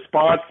a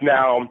response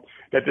now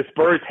that the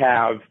Spurs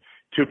have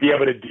to be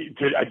able to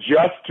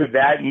adjust to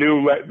that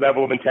new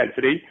level of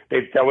intensity.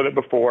 They've dealt with it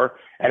before.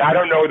 And I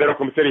don't know that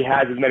Oklahoma City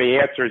has as many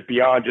answers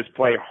beyond just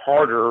play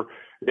harder.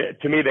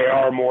 To me, they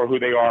are more who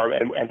they are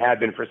and have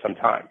been for some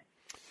time.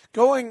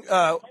 Going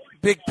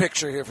big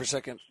picture here for a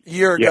second. A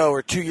year ago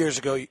or 2 years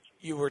ago,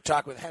 you were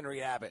talking with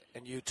Henry Abbott,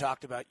 and you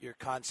talked about your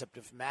concept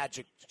of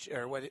magic,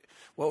 or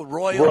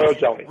royal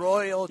jelly.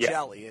 Royal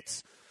jelly.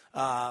 It's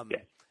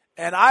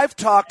and I've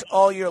talked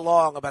all year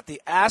long about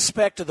the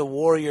aspect of the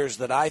Warriors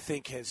that I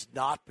think has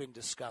not been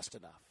discussed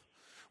enough,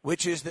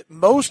 which is that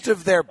most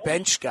of their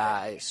bench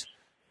guys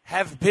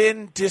have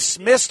been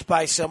dismissed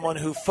by someone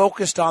who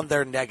focused on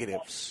their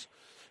negatives.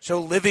 So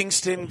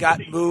Livingston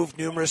got moved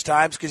numerous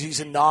times because he's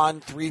a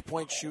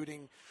non-3-point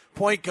shooting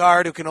point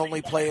guard who can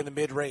only play in the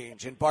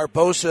mid-range. And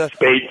Barbosa,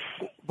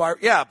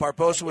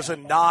 Barbosa was a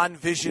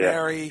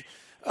non-visionary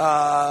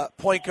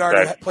point guard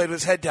who played with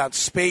his head down.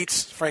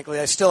 Spates, frankly,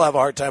 I still have a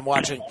hard time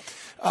watching.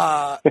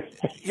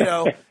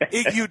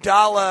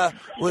 Iguodala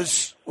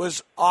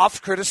was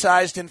oft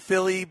criticized in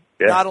Philly,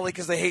 not only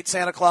because they hate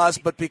Santa Claus,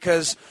 but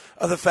because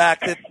of the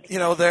fact that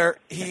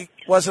he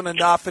wasn't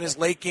enough in his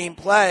late game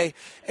play.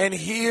 And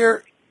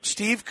here,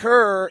 Steve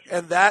Kerr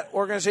and that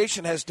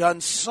organization has done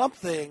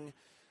something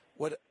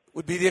what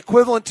would be the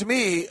equivalent to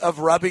me of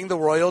rubbing the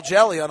royal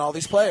jelly on all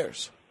these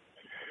players.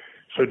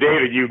 So,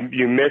 David,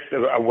 you missed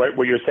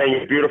what you're saying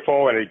is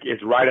beautiful, and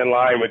it's right in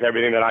line with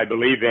everything that I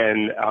believe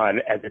in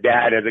as a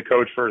dad, as a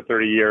coach for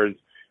 30 years.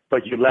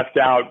 But you left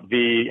out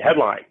the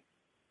headline,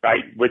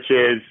 right, which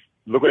is,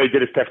 look what they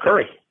did to Steph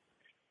Curry.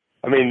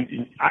 I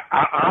mean,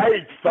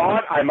 I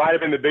thought I might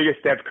have been the biggest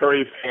Steph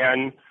Curry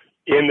fan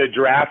in the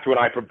draft when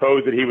I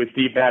proposed that he was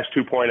Steve Nash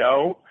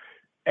 2.0,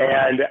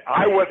 and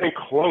I wasn't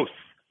close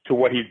to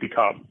what he's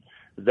become.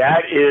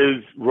 That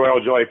is royal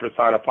jelly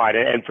personified.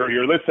 And for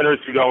your listeners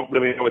who don't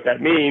really know what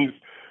that means,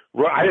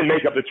 I didn't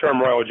make up the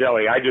term royal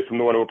jelly. I just am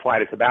the one who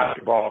applied it to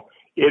basketball.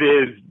 It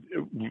is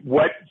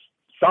what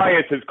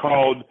science has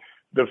called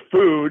the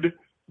food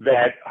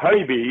that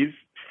honeybees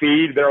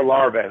feed their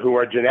larvae, who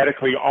are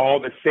genetically all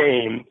the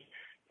same.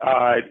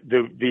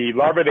 The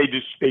larvae,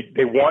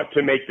 they want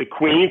to make the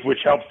queens, which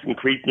helps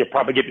increase,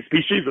 propagate the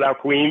species. Without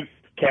queens,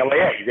 can't lay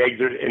eggs.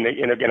 Eggs are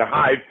in a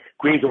hive.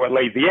 Queens are what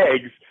lays the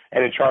eggs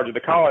and in charge of the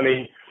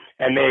colony,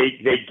 and they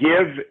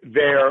give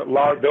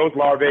those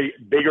larvae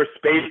bigger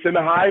space in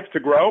the hive to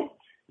grow.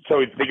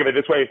 So think of it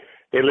this way: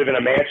 they live in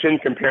a mansion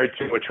compared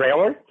to a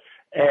trailer,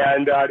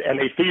 and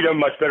they feed them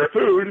much better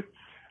food,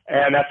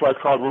 and that's why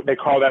they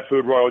call that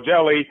food royal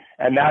jelly,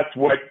 and that's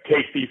what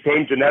takes these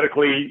same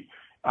genetically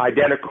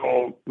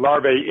identical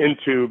larvae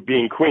into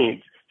being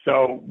queens.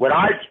 So what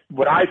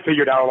I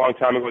figured out a long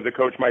time ago as a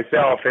coach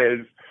myself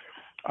is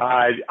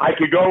I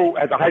could go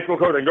as a high school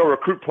coach and go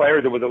recruit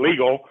players. It was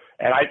illegal,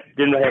 and I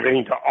didn't have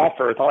anything to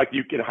offer. It's not like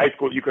you in high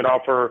school you can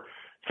offer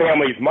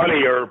families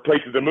money or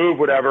places to move,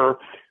 whatever.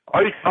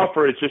 All you can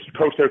offer is just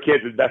coach their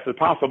kids as best as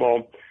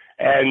possible,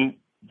 and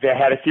they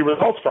had to see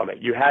results from it.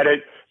 You had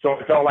it, so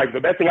it felt like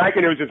the best thing I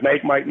can do is just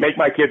make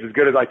my kids as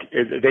good as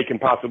they can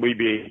possibly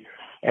be,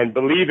 and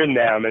believe in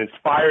them and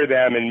inspire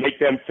them and make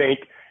them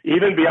think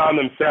even beyond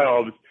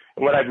themselves.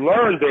 And what I've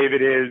learned,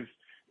 David, is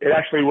it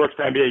actually works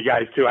for NBA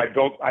guys too. I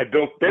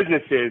built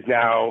businesses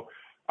now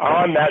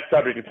on that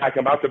subject. In fact,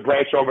 I'm about to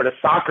branch over to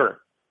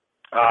soccer,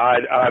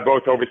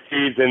 both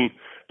overseas and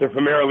the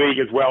Premier League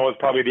as well as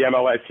probably the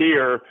MLS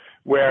here,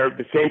 where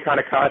the same kind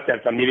of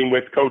concepts. I'm meeting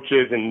with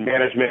coaches and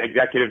management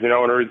executives and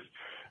owners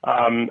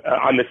on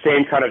the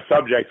same kind of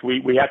subjects.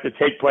 We have to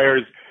take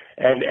players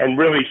and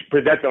really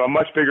present them a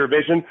much bigger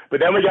vision, but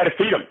then we got to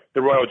feed them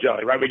the royal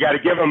jelly, right? We got to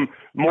give them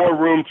more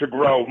room to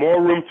grow,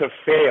 more room to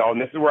fail.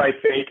 And this is where I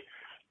think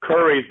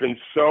Curry's been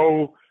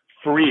so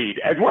freed,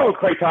 as well as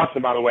Klay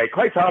Thompson, by the way.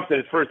 Klay Thompson,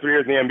 his first 3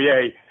 years in the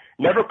NBA,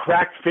 never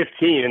cracked 15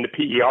 in the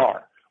PER,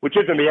 which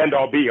isn't the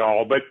end-all,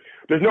 be-all, but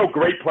there's no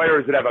great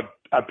players that have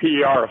a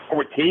PER of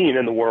 14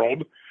 in the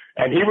world,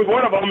 and he was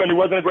one of them, and he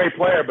wasn't a great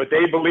player, but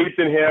they believed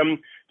in him.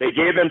 They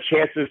gave them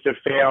chances to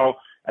fail,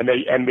 and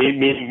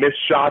missed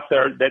shots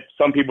that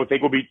some people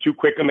think will be too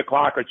quick on the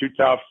clock or too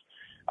tough.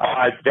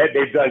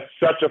 They've done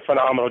such a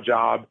phenomenal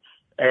job,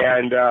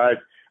 and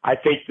I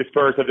think the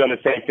Spurs have done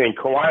the same thing.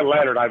 Kawhi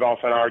Leonard, I've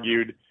often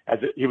argued,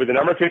 he was the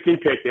number 15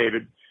 pick,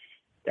 David.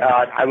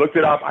 I looked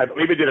it up. I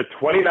believe he did a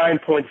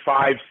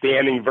 29.5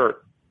 standing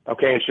vert,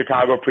 in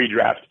Chicago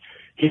pre-draft.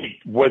 He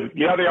was,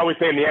 they always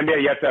say in the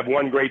NBA you have to have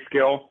one great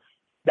skill.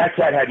 That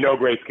cat had no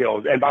great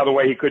skills. And by the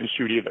way, he couldn't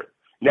shoot either.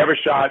 Never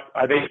shot.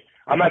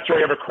 I'm not sure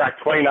he ever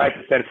cracked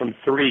 29% from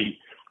 3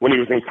 when he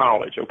was in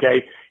college,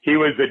 okay? He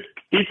was a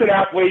decent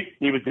athlete.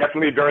 He was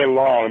definitely very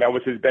long. That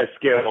was his best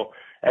skill.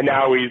 And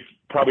now he's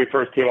probably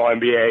first team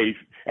All-NBA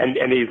and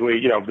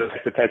easily, the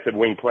best defensive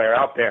wing player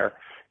out there.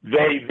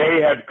 They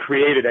have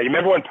created that. You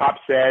remember when Pop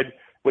said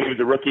when he was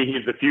a rookie,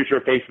 he's the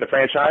future face of the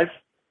franchise?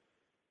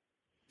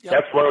 Yep.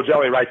 That's royal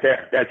jelly right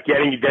there.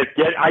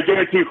 I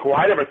guarantee you,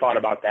 Kawhi never thought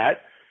about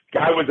that.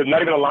 Guy was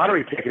not even a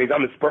lottery pick, and he's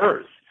on the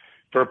Spurs.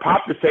 For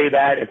Pop to say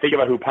that and think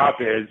about who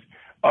Pop is,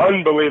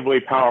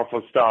 unbelievably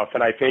powerful stuff.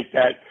 And I think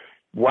that's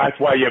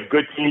why you have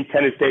good teams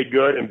tend to stay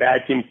good and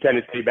bad teams tend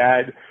to stay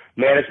bad.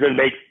 Management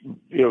makes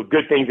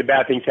good things and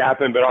bad things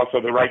happen, but also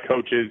the right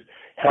coaches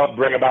help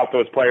bring about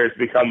those players to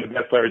become the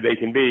best players they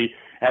can be.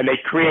 And they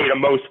create a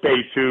Mo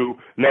Space who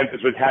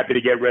Memphis was happy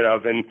to get rid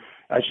of, and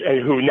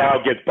who now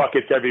gets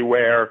buckets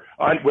everywhere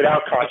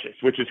without conscience,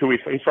 which is who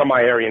he's from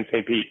my area in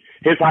St. Pete.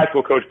 His high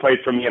school coach played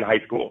for me in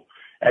high school.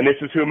 And this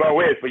is who Mo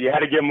is. But you had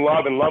to give him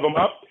love and love him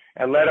up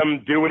and let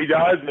him do what he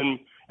does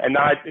and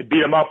not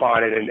beat him up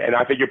on it. And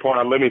I think you're pulling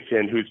on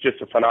Livingston, who's just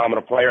a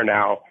phenomenal player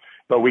now.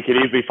 But we could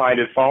easily find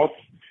his faults,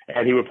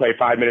 and he would play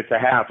 5 minutes a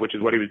half, which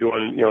is what he was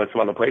doing, in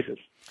some other places.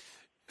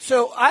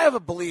 So I have a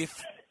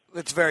belief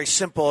that's very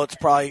simple. It's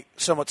probably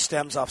somewhat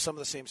stems off some of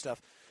the same stuff.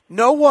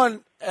 No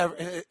one ever,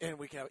 and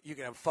you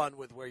can have fun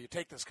with where you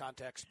take this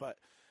context, but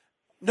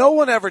no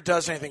one ever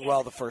does anything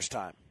well the first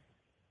time.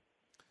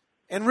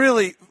 And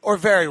really, or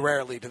very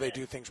rarely, do they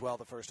do things well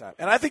the first time.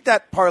 And I think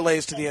that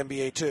parlays to the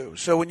NBA too.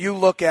 So when you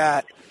look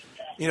at,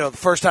 the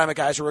first time a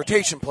guy's a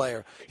rotation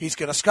player, he's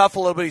going to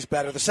scuffle a little bit, he's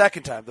better the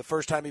second time. The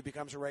first time he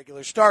becomes a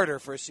regular starter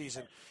for a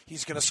season,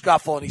 he's going to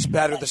scuffle and he's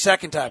better the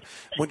second time.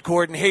 When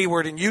Gordon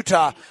Hayward in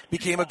Utah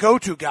became a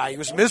go-to guy, he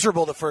was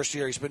miserable the first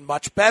year. He's been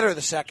much better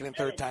the second and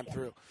third time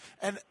through.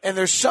 And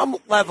there's some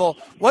level,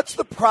 what's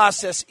the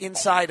process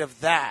inside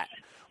of that,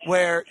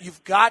 where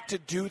you've got to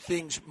do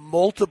things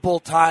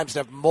multiple times, to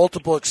have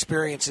multiple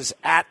experiences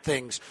at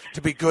things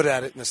to be good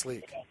at it in this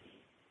league?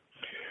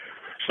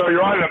 So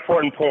you're on an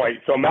important point.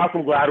 So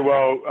Malcolm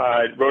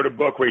Gladwell wrote a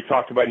book where he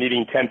talked about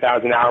needing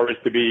 10,000 hours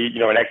to be,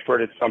 an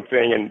expert at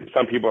something, and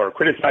some people are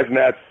criticizing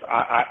that.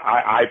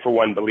 I for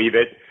one, believe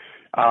it.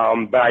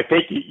 But I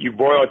think you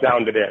boil it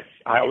down to this.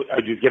 I'll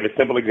just give a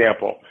simple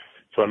example.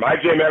 So in my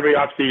gym every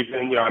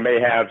offseason, I may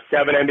have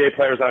 7 NBA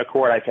players on the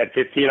court. I've had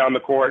 15 on the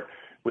court.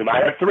 We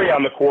might have 3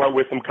 on the court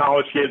with some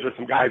college kids or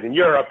some guys in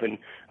Europe. And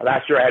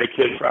last year I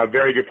had a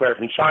very good player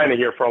from China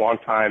here for a long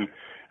time.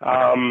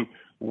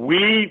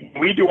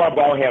 We do our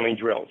ball handling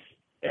drills,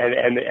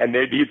 and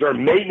these are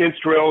maintenance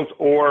drills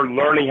or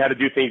learning how to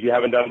do things you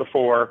haven't done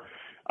before.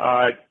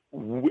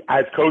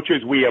 As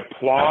coaches, we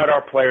applaud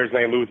our players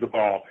when they lose the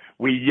ball.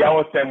 We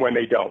yell at them when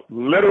they don't.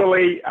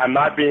 Literally, I'm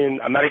not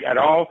at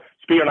all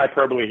speaking on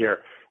hyperbole here.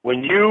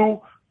 When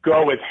you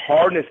go as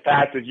hard and as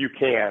fast as you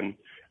can,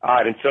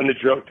 and some of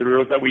the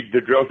drills that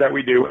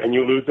we do, and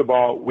you lose the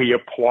ball, we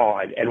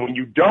applaud. And when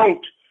you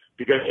don't,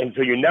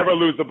 so you never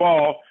lose the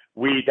ball,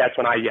 that's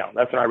when I yell.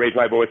 That's when I raise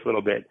my voice a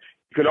little bit.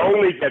 You can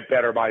only get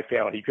better by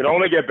failing. You can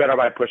only get better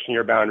by pushing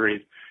your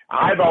boundaries.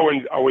 I've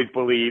always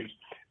believed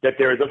that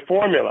there is a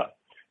formula.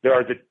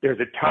 There's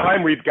a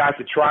time we've got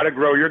to try to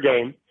grow your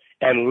game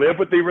and live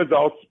with the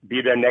results,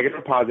 be they negative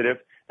or positive,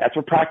 That's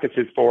what practice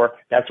is for.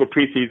 That's what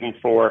preseason's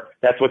for.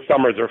 That's what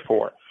summers are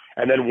for.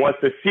 And then once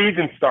the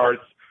season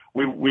starts,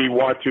 we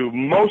want to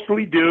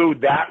mostly do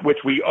that which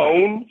we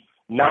own,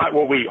 not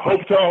what we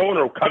hope to own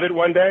or covet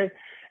one day.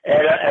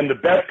 And the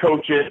best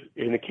coaches,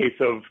 in the case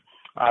of,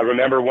 I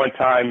remember one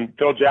time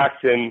Phil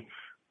Jackson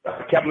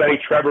kept letting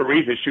Trevor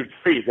Ariza shoot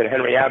threes, and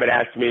Henry Abbott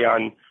asked me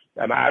on,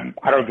 I don't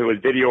know if it was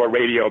video or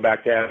radio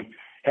back then.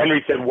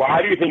 Henry said,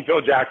 "Why do you think Phil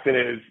Jackson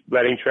is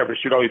letting Trevor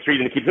shoot all these threes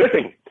and he keeps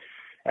missing?"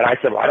 And I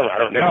said, "Well, I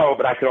don't know,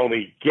 but I can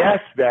only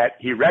guess that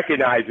he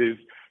recognizes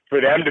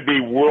for them to be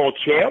world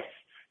champs,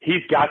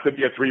 he's got to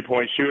be a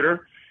three-point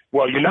shooter.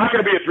 Well, you're not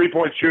going to be a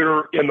three-point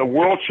shooter in the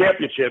world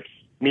championships,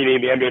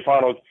 meaning the NBA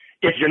Finals,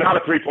 if you're not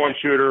a three-point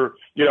shooter,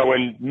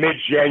 in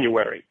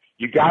mid-January.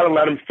 You got to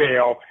let him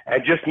fail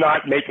and just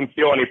not make him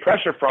feel any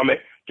pressure from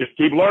it. Just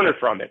keep learning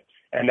from it."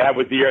 And that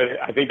was the year,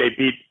 I think they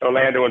beat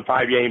Orlando in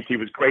 5 games. He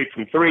was great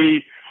from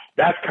three.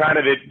 That's kind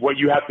of what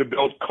you have to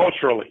build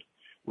culturally,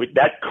 with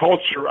that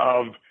culture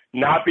of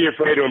not be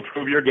afraid to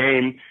improve your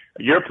game.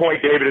 Your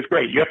point, David, is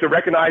great. You have to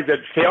recognize that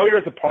failure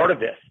is a part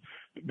of this.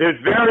 There's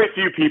very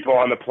few people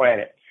on the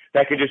planet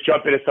that can just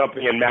jump into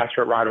something and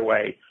master it right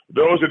away.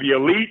 Those are the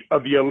elite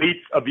of the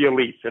elites of the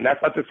elites. And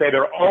that's not to say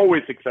they're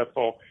always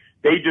successful.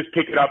 They just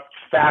pick it up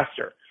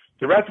faster.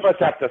 The rest of us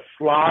have to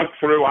slog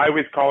through. I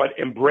always call it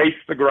embrace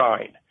the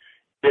grind.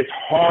 It's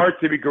hard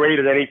to be great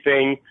at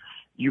anything.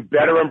 You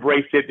better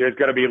embrace it. There's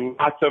going to be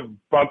lots of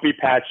bumpy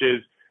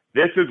patches.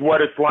 This is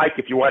what it's like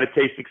if you want to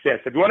taste success.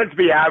 If you want it to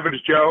be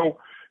average Joe,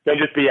 then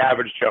just be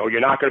average Joe. You're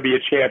not going to be a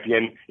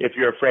champion if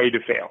you're afraid to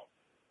fail.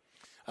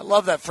 I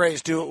love that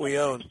phrase, do what we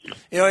own.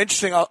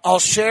 Interesting, I'll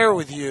share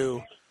with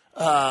you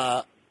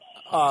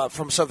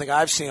from something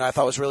I've seen I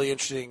thought was really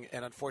interesting,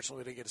 and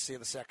unfortunately we didn't get to see in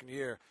the second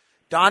year.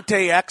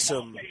 Dante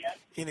Exum,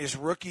 in his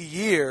rookie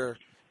year,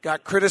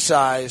 got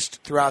criticized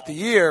throughout the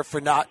year for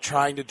not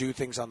trying to do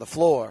things on the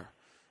floor.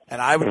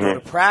 And I would go to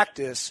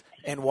practice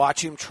and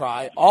watch him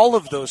try all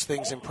of those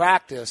things in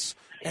practice,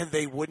 and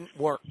they wouldn't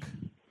work.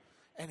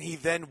 And he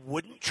then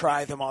wouldn't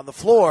try them on the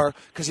floor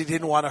because he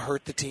didn't want to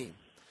hurt the team.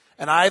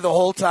 And I, the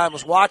whole time,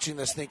 was watching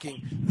this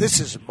thinking, this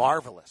is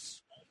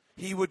marvelous.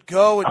 He would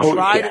go and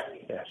try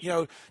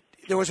to,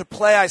 there was a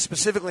play I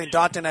specifically, and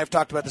Dante and I have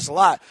talked about this a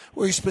lot,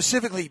 where he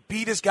specifically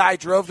beat his guy,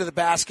 drove to the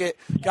basket,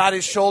 got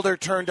his shoulder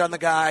turned on the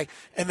guy,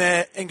 and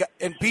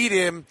beat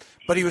him,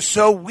 but he was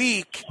so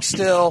weak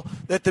still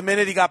that the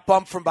minute he got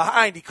bumped from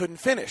behind, he couldn't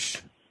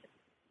finish.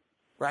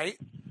 Right?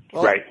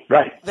 Well,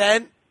 right.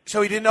 Then,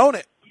 so he didn't own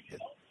it.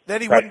 Then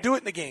he wouldn't do it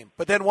in the game.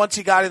 But then once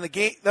he got in the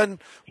game, then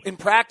in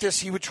practice,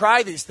 he would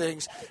try these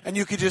things, and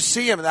you could just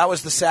see him. And that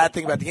was the sad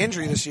thing about the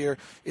injury this year,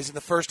 is in the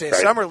first day of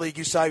Summer League,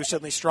 you saw he was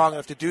suddenly strong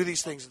enough to do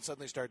these things and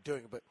suddenly started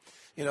doing it. But,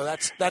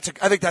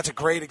 I think that's a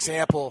great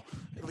example,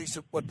 at least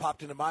of what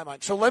popped into my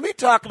mind. So let me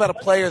talk about a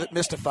player that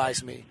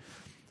mystifies me.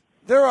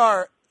 There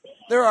are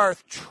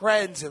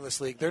trends in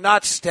this league. They're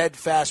not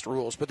steadfast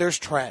rules, but there's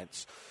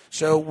trends.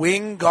 So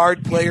wing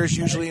guard players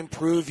usually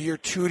improve year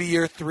 2 to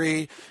year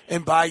 3,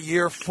 and by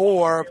year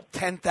 4,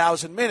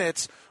 10,000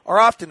 minutes are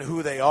often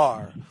who they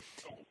are.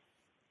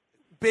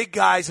 Big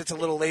guys, it's a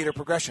little later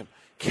progression.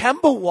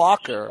 Kemba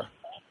Walker,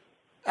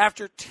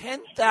 after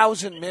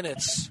 10,000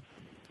 minutes,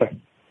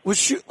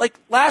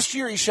 last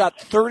year he shot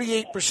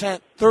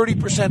 38%,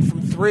 30%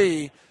 from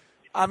 3.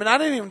 I mean, I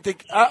didn't even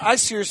think – I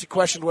seriously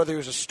questioned whether he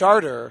was a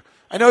starter.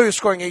 I know he was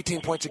scoring 18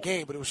 points a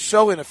game, but it was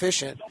so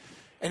inefficient.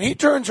 And he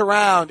turns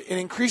around and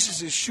increases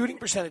his shooting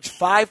percentage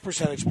 5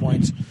 percentage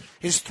points,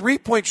 his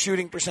three-point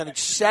shooting percentage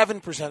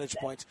 7 percentage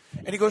points,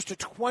 and he goes to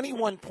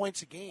 21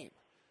 points a game.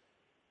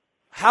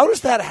 How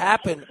does that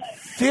happen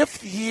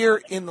 5th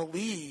year in the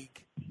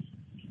league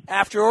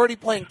after already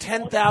playing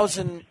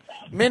 10,000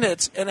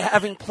 minutes and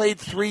having played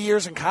 3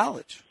 years in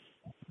college?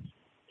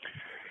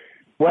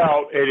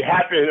 Well, it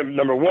happened,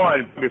 number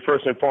one,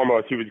 first and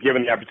foremost, he was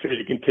given the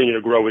opportunity to continue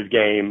to grow his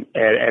game,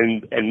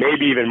 and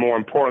maybe even more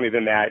importantly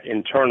than that,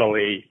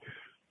 internally,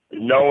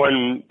 no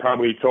one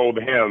probably told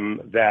him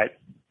that,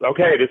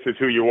 okay, this is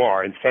who you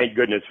are, and thank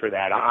goodness for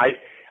that.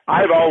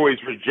 I've always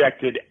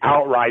rejected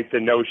outright the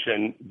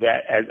notion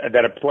that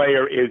that a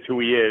player is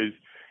who he is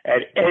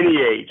at any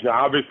age.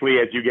 Now, obviously,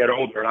 as you get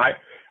older, and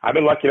I've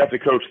been lucky enough to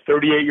coach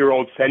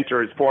 38-year-old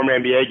centers, former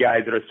NBA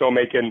guys that are still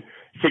making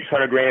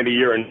 $600,000 a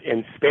year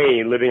in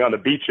Spain, living on the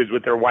beaches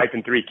with their wife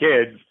and 3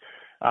 kids.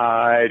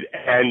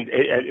 And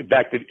in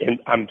fact,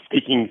 I'm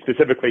speaking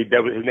specifically,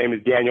 his name is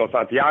Daniel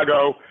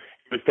Santiago.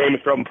 He was famous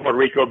from Puerto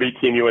Rico, beat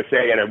Team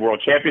USA in a world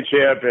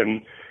championship,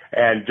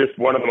 and just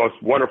one of the most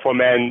wonderful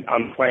men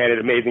on the planet,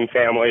 amazing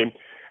family.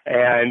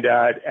 And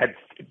at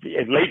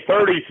late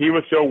 30s, he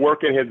was still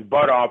working his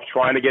butt off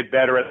trying to get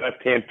better at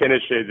left-hand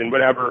finishes and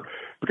whatever,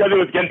 because it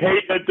was getting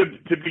paid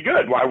to be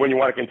good. Why wouldn't you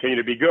want to continue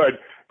to be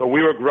good? But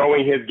we were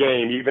growing his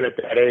game even at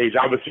that age.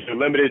 Obviously,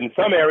 limited in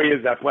some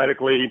areas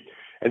athletically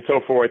and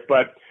so forth.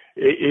 But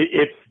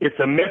it's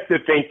a myth to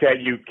think that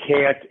you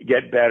can't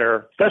get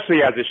better,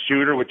 especially as a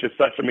shooter, which is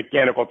such a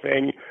mechanical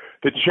thing.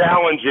 The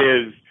challenge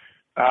is,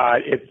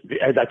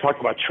 as I talked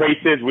about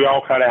traces, we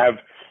all kind of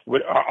have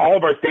with all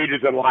of our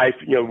stages in life,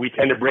 we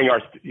tend to bring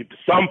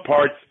some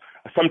parts,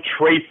 some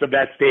trace of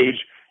that stage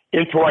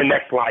into our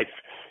next life.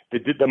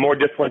 The more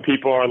disciplined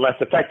people are less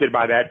affected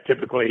by that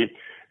typically.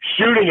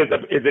 Shooting is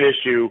an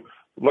issue.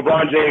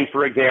 LeBron James,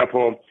 for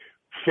example,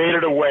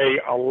 faded away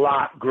a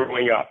lot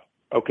growing up,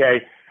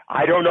 okay?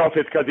 I don't know if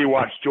it's because he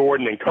watched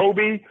Jordan and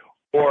Kobe,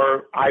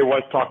 or I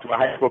once talked to a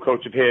high school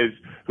coach of his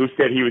who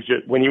said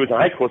when he was in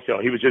high school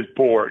still, he was just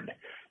bored,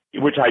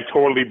 which I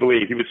totally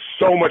believe. He was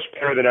so much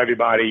better than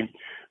everybody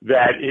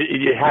that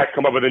it had to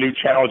come up with a new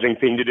challenging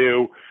thing to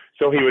do,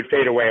 so he would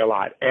fade away a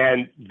lot.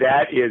 And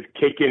that is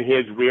kicking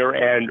his rear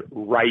end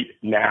right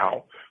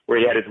now, where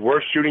he had his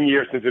worst shooting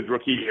year since his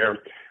rookie year.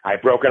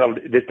 I've broken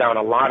this down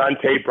a lot on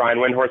tape. Brian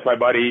Windhorst, my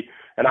buddy,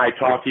 and I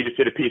talked. He just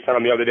did a piece on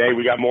him the other day.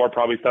 We got more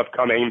probably stuff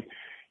coming.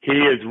 He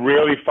is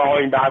really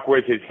falling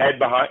backwards, his head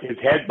behind his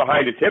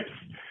hips.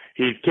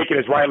 He's kicking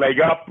his right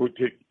leg up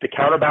to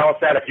counterbalance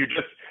that.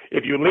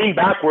 If you lean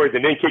backwards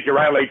and then kick your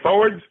right leg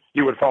forwards,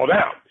 you would fall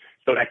down.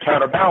 So that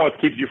counterbalance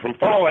keeps you from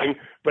falling,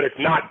 but it's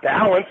not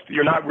balanced.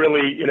 You're not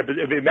really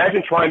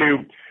imagine trying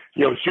to,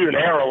 shoot an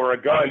arrow or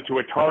a gun to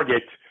a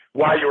target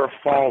while you're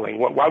falling.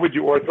 Why would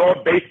you, or throw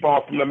a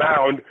baseball from the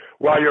mound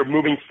while you're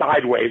moving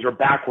sideways or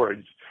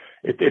backwards?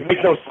 It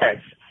makes no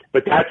sense.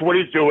 But that's what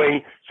he's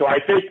doing. So I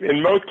think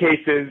in most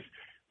cases,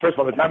 first of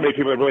all, there's not many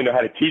people that really know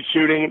how to teach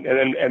shooting,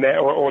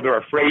 or they're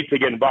afraid to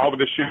get involved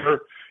with the shooter.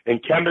 In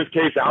Kemba's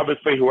case,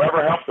 obviously,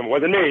 whoever helps him,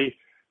 wasn't me,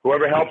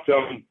 whoever helps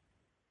him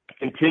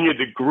continue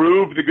to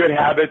groove the good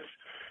habits.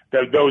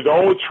 Those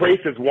old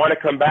traces want to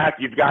come back.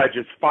 You've got to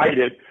just fight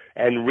it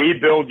and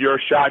rebuild your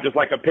shot, just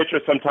like a pitcher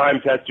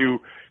sometimes has to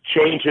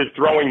change his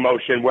throwing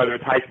motion, whether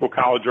it's high school,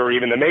 college, or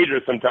even the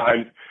majors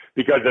sometimes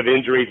because of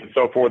injuries and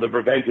so forth, to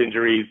prevent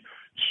injuries.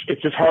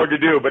 It's just hard to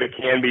do, but it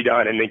can be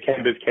done. And in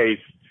Kemba's case,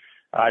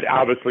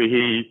 obviously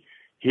you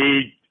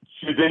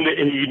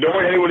know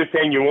what anyone is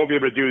saying, you won't be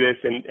able to do this,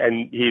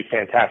 and he's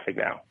fantastic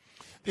now.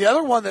 The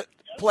other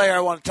player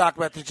I want to talk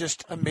about that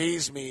just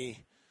amazed me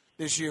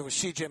this year was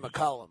C.J.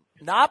 McCollum.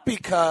 Not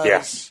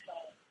because,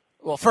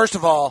 well, first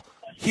of all,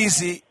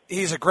 he's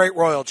a great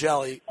royal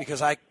jelly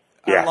because I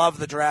love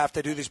the draft.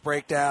 I do these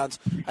breakdowns.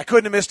 I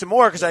couldn't have missed him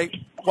more because I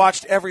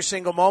watched every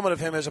single moment of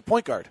him as a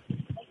point guard.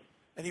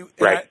 And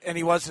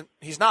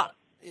he's not.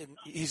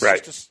 He's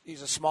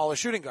a smaller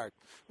shooting guard,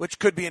 which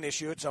could be an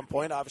issue at some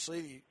point.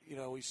 Obviously, he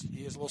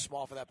is a little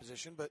small for that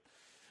position.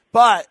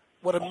 But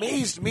what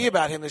amazed me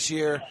about him this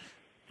year,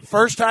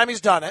 first time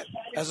he's done it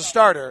as a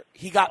starter,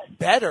 he got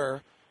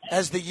better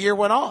as the year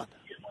went on.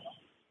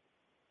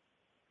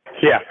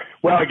 Yeah.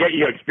 Well, again,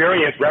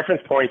 experience,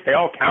 reference points, they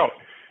all count.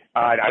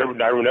 I don't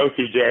know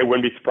CJ. I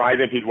wouldn't be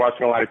surprised if he's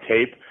watching a lot of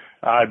tape.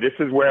 This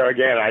is where,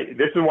 again,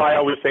 this is why I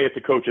always say it's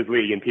a coach's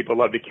league, and people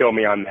love to kill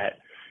me on that.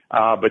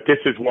 But this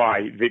is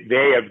why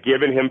they have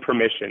given him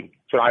permission.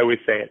 So I always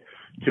say it,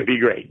 to be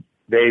great.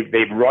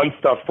 They've run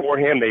stuff for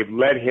him. They've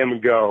let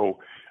him go.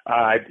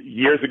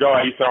 Years ago,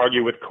 I used to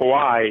argue with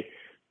Kawhi.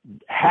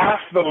 Half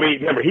the league,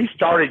 remember, he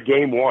started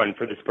game one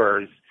for the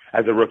Spurs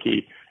as a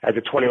rookie, as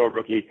a 20-year-old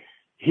rookie.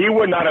 He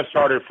would not have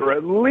started for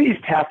at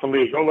least half the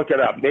league. Go look it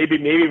up. Maybe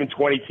even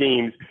 20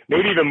 teams,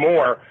 maybe even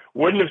more,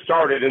 wouldn't have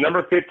started. The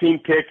number 15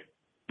 pick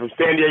from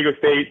San Diego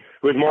State,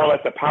 who was more or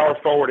less a power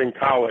forward in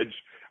college,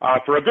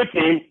 for a good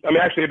team,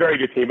 actually a very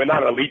good team, but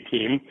not an elite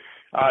team.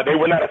 They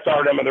would not have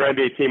started him on their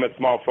NBA team at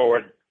small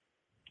forward,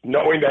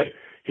 knowing that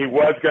he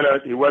was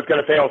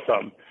gonna fail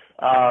some.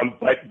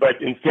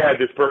 But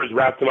instead, the Spurs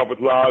wrapped him up with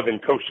love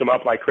and coached him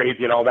up like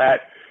crazy and all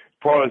that.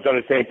 Portland's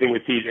done the same thing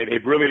with CJ.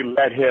 They've really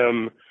let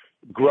him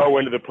grow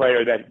into the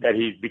player that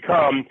he's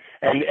become.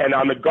 And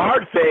on the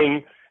guard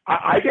thing,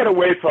 I get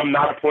away from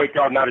not a point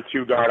guard, not a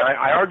two guard.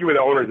 I argue with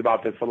owners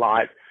about this a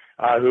lot,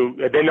 who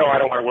they know I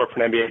don't want to work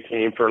for an NBA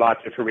team for lots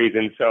of different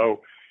reasons. So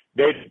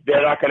they're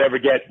not going to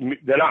ever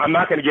I'm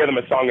not going to give them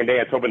a song and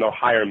dance hoping they'll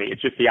hire me.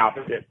 It's just the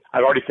opposite.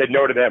 I've already said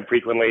no to them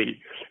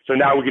frequently. So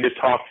now we can just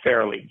talk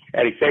fairly.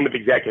 And same with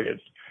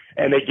executives.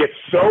 And they get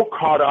so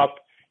caught up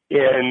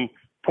in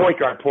point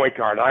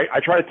guard. I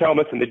try to tell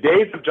them, listen, the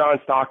days of John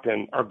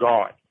Stockton are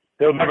gone.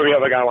 There'll never be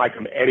another guy like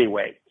him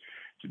anyway.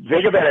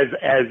 Think of that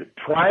as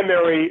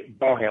primary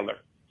ball handler.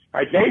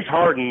 All right, James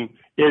Harden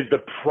is the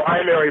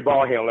primary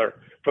ball handler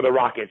for the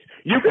Rockets.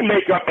 You can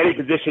make up any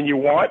position you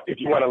want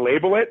if you want to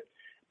label it,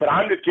 but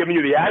I'm just giving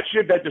you the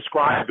adjective that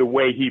describes the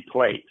way he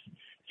plays.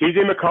 C.J.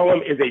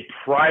 McCollum is a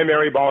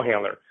primary ball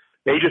handler.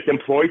 They just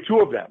employ two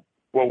of them.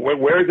 Well,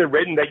 where is it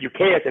written that you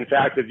can't? In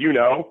fact, as you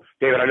know,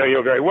 David, I know you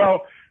know very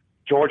well,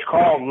 George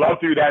Karl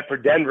loved to do that for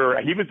Denver.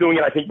 He was doing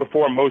it, I think,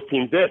 before most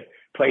teams did,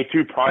 playing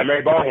two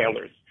primary ball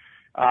handlers.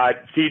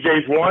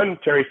 CJ's one.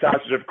 Terry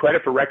Stotts deserves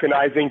credit for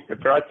recognizing that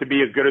for us to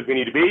be as good as we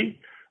need to be,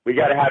 we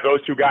got to have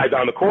those two guys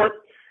on the court.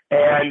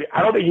 And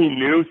I don't think he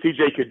knew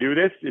CJ could do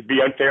this. It'd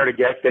be unfair to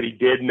guess that he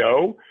did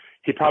know.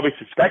 He probably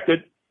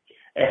suspected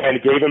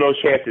and gave him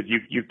those chances.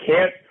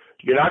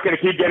 You're not going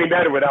to keep getting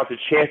better without the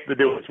chance to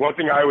do it. It's one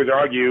thing I always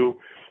argue,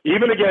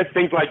 even against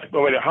things like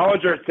when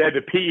Hollinger said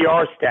the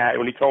PER stat,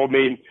 when he told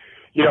me,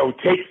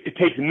 it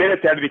takes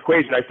minutes out of the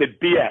equation. I said,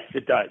 BS,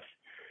 it does.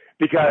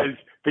 Because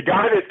The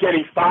guy that's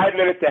getting 5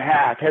 minutes a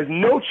half has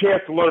no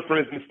chance to learn from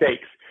his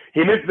mistakes.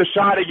 He misses the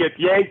shot, he gets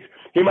yanked.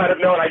 He might have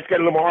known I just got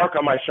a little more arc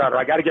on my shot, or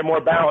I got to get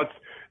more balance.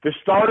 The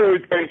starter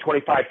who's getting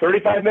 25,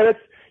 35 minutes,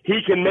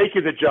 he can make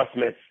his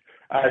adjustments.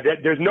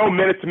 There's no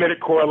minute-to-minute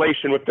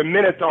correlation. With the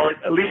minutes are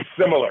at least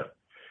similar.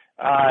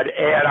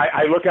 And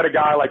I look at a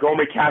guy like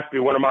Omri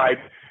Caspi, one of my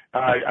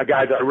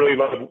guys that I really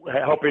love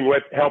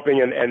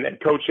helping and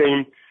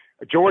coaching.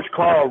 George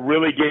Karl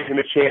really gave him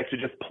a chance to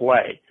just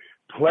play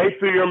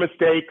through your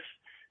mistakes,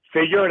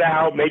 figure it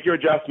out, make your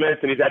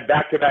adjustments, and he's had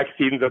back-to-back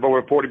seasons of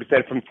over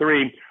 40% from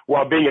three,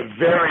 while being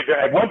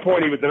at one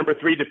point he was the number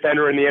 3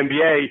 defender in the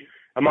NBA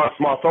among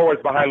small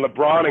forwards behind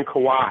LeBron and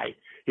Kawhi.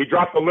 He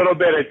dropped a little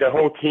bit as the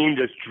whole team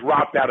just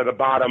dropped out of the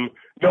bottom.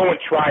 No one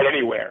tried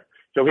anywhere.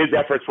 So his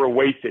efforts were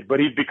wasted. But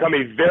he's become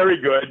a very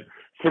good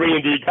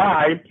 3-and-D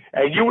guy,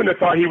 and you wouldn't have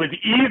thought he was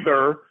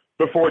either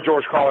before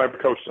George Karl ever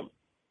coached him.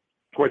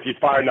 Of course, he's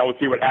fired now. We'll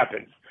see what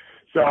happens.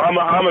 So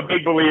I'm a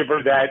big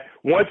believer that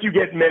once you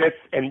get minutes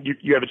and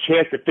you have a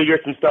chance to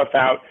figure some stuff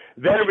out,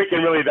 then we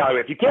can really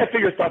evaluate. If you can't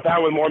figure stuff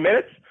out with more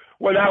minutes,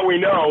 well, now we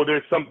know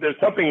there's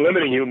something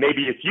limiting you.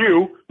 Maybe it's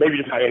you, maybe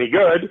you're just not any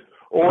good,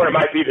 or it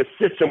might be the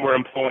system we're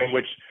employing,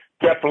 which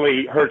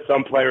definitely hurts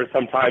some players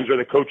sometimes, or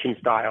the coaching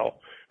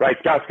style. Right?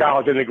 Scott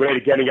Skiles isn't great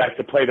at getting guys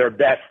to play their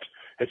best.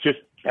 That's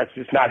just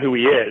not who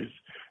he is.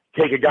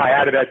 Take a guy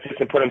out of that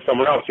system, put him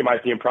somewhere else, you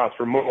might see him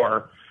prosper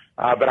more.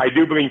 But I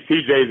do believe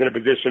CJ is in a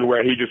position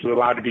where he just was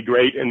allowed to be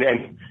great, and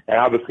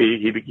obviously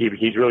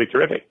he's really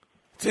terrific.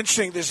 It's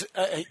interesting.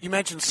 You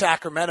mentioned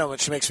Sacramento,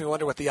 which makes me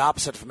wonder what the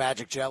opposite of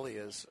Magic Jelly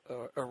is,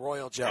 or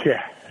Royal Jelly.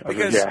 Yeah,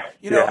 because right?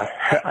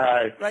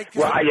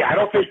 I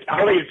don't think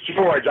it's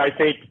George. I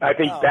think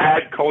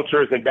bad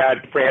cultures and bad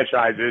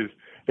franchises,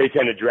 they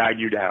tend to drag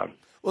you down.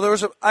 Well,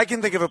 I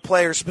can think of a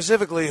player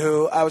specifically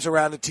who I was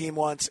around a team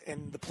once,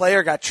 and the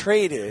player got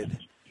traded.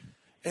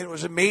 And it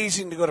was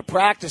amazing to go to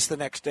practice the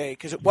next day,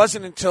 because it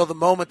wasn't until the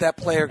moment that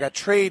player got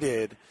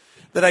traded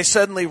that I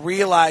suddenly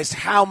realized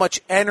how much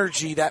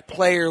energy that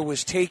player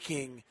was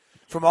taking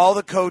from all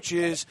the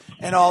coaches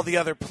and all the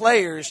other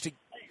players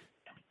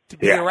to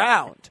be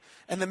around.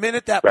 And the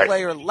minute that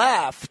player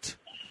left,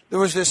 there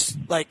was this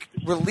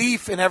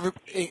relief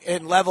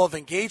in level of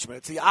engagement.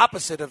 It's the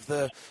opposite of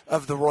the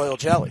Royal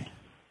Jelly.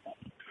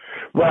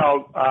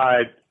 Well,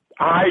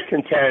 I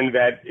contend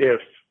that if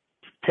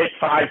take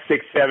 5,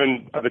 6,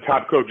 7 of the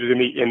top coaches in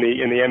the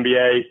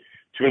NBA,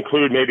 to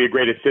include maybe a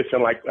great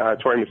assistant like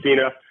Torrey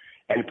Messina,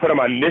 and put them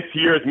on this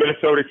year's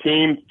Minnesota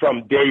team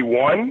from day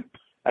one,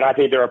 and I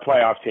think they're a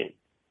playoff team.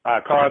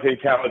 Karl-Anthony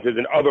Towns is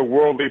an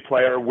otherworldly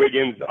player.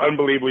 Wiggins,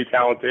 unbelievably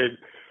talented.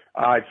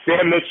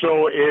 Sam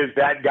Mitchell is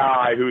that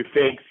guy who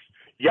thinks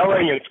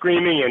yelling and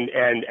screaming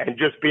and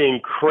just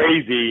being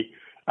crazy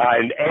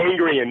and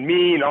angry and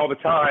mean all the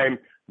time,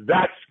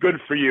 that's good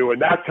for you,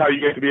 and that's how you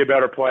get to be a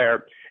better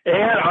player.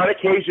 And on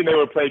occasion, they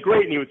would play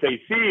great, and he would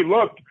say, see,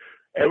 look.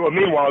 And well,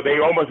 meanwhile, they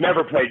almost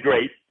never played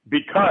great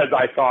because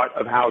I thought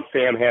of how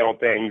Sam handled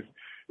things,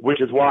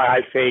 which is why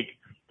I think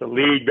the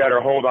league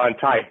better hold on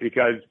tight,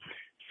 because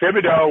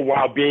Thibodeau,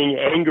 while being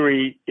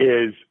angry,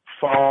 is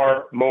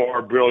far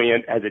more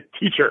brilliant as a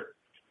teacher.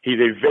 He's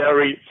a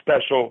very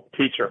special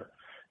teacher.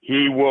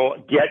 He will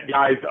get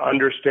guys to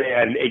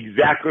understand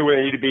exactly where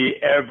they need to be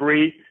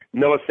every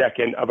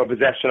millisecond of a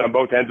possession on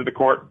both ends of the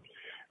court.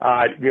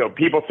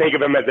 People think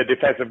of him as a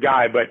defensive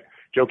guy, but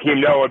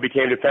Joakim Noah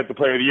became Defensive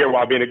Player of the Year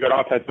while being a good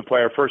offensive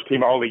player,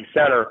 first-team All-League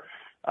center.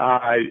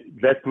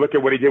 Let's look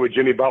at what he did with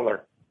Jimmy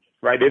Butler,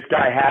 right? This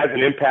guy has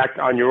an impact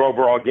on your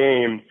overall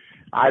game.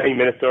 I think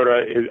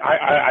Minnesota is –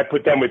 I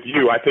put them with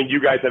you. I think you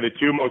guys are the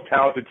two most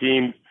talented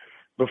teams.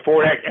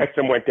 Before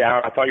Exum went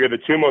down, I thought you were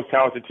the two most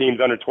talented teams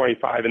under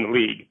 25 in the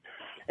league.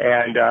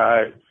 And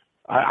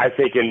I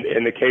think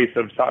in the case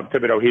of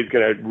Thibodeau, he's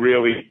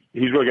really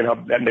going to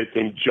help that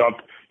mid-team jump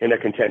into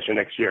contention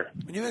next year.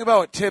 When you think about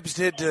what Tibbs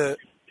did to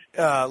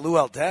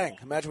Luol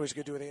Deng, imagine what he's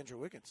going to do with Andrew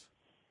Wiggins.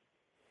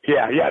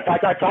 Yeah. In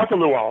fact, I talked to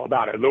Luol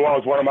about it. Luol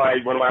is one of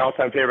my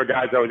all-time favorite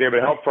guys I was able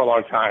to help for a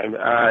long time.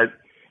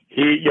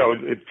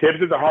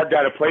 Tibbs is a hard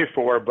guy to play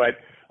for,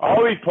 but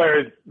all these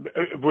players,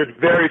 with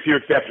very few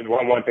exceptions,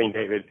 want one thing,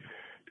 David.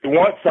 They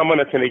want someone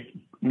that's going to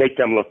make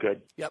them look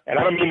good. Yep. And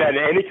I don't mean that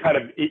in any kind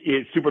of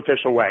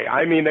superficial way.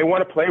 I mean, they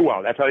want to play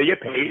well. That's how they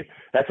get paid.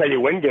 That's how you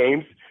win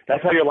games.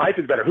 That's how your life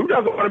is better. Who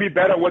doesn't want to be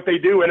better at what they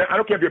do? And I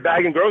don't care if you're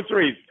bagging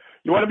groceries.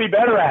 You want to be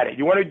better at it.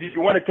 You want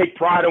to take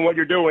pride in what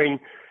you're doing,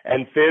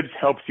 and Thibs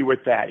helps you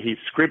with that. He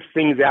scripts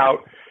things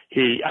out.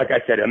 He, like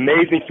I said,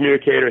 amazing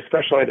communicator,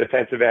 especially on the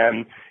defensive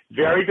end.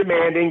 Very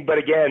demanding, but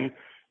again,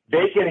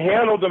 they can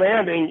handle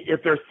demanding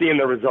if they're seeing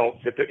the results.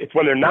 It's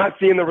when they're not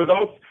seeing the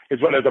results is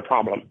when there's a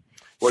problem.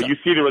 Well, you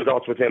see the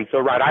results with him. So,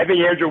 right, I think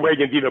Andrew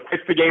Wiggins either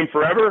quits the game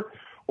forever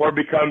or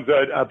becomes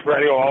a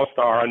perennial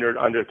all-star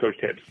under Coach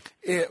Tibbs.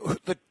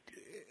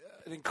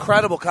 An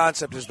incredible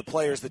concept is the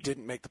players that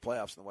didn't make the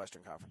playoffs in the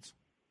Western Conference.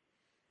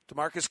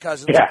 DeMarcus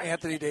Cousins,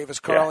 Anthony Davis,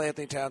 Karl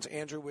Anthony Towns,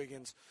 Andrew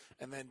Wiggins,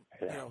 and then,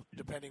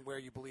 depending where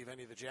you believe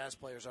any of the Jazz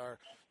players are,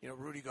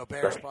 Rudy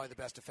Gobert is probably the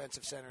best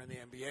defensive center in the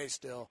NBA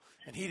still,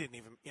 and he didn't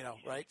even,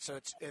 right? So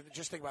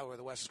just think about where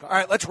the West is going. All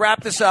right, let's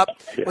wrap this up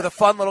with a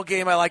fun little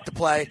game I like to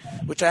play,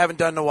 which I haven't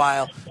done in a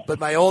while, but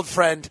my old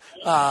friend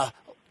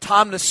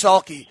Tom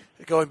Nasulke,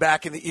 going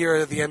back in the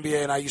era of the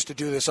NBA, and I used to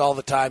do this all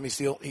the time.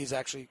 He's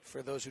actually,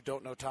 for those who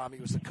don't know Tom, he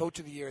was the coach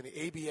of the year in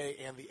the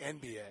ABA and the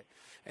NBA.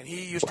 And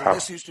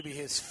this used to be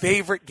his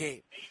favorite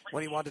game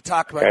when he wanted to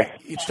talk about it.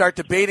 He'd start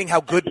debating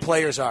how good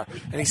players are.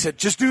 And he said,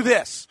 just do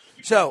this.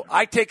 So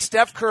I take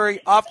Steph Curry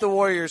off the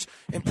Warriors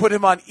and put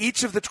him on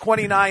each of the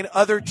 29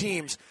 other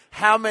teams.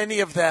 How many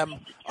of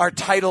them are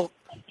title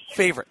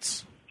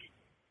favorites?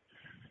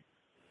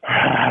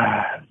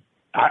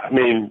 I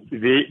mean,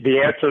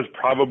 the answer is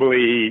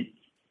probably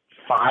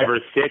 5 or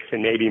 6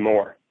 and maybe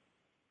more.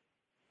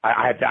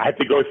 I have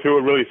to go through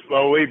it really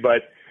slowly,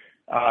 but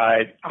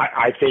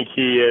I think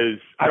he is.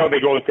 I don't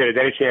think Golden State has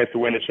any chance to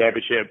win the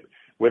championship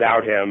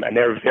without him, and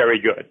they're very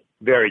good,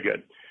 very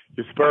good.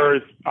 The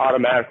Spurs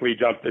automatically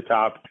jump to the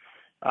top.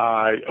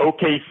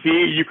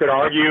 OKC, you could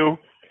argue,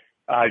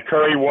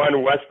 Curry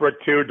 1,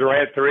 Westbrook 2,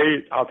 Durant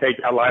 3. I'll take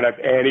that lineup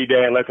any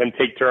day and let them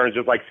take turns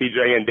just like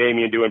CJ and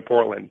Damian do in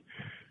Portland.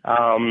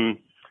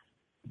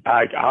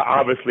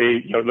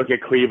 Obviously, look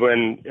at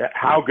Cleveland.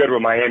 How good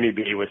would Miami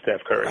be with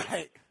Steph Curry?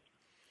 Right.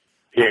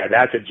 Yeah,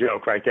 that's a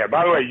joke right there.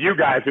 By the way, you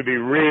guys would be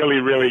really,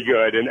 really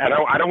good. And I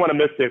don't want to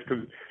miss this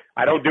because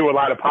I don't do a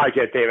lot of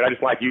podcasts, David. I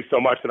just like you so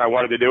much that I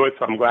wanted to do it,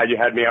 so I'm glad you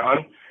had me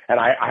on.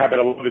 And I happen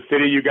to love the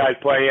city you guys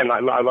play in. I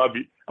love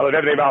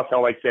everything about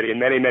Salt Lake City in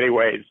many, many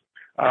ways.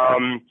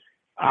 I'm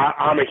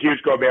a huge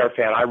Gobert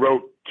fan. I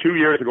wrote 2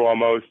 years ago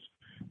almost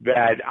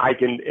that I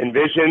can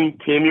envision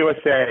Team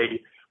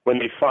USA when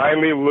they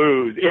finally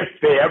lose, if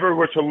they ever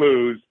were to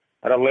lose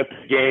an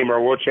Olympic game or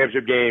a World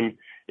Championship game,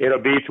 it'll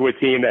be to a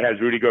team that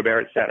has Rudy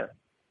Gobert at center.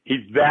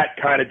 He's that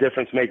kind of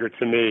difference maker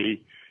to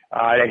me.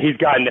 And he's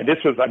gotten, this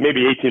was like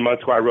maybe 18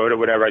 months ago I wrote it,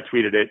 whatever, I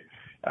tweeted it.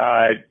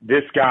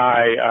 This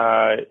guy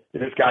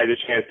has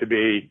a chance to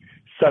be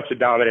such a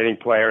dominating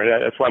player. And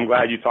that's why I'm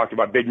glad you talked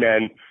about big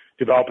men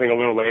developing a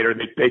little later.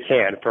 They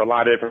can for a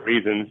lot of different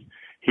reasons.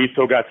 He's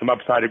still got some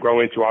upside to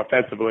grow into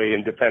offensively,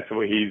 and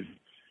defensively he's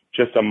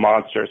just a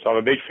monster. So I'm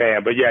a big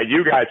fan. But yeah,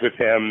 you guys with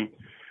him,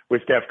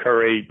 with Steph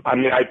Curry, I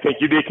mean, I think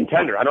you'd be a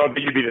contender. I don't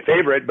think you'd be the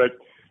favorite, but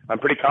I'm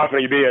pretty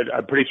confident you'd be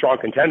a pretty strong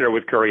contender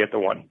with Curry at the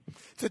 1.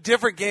 It's a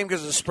different game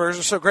because the Spurs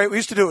are so great. We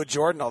used to do it with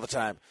Jordan all the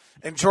time.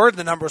 And Jordan,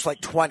 the number was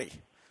like 20.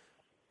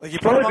 Like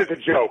Jordan's a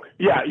joke.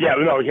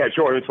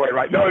 Jordan's 20,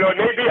 right. No,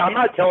 maybe. I'm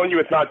not telling you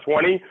it's not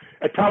 20.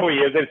 It probably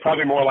is. It's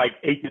probably more like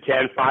 8 to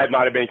 10. 5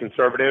 might have been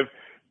conservative.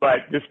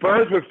 But the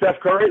Spurs with Steph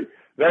Curry,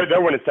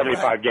 they're winning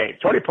 75 games.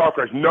 Tony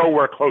Parker is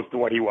nowhere close to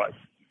what he was.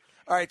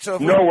 All right, so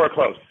nowhere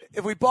close.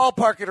 If we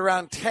ballpark it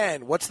around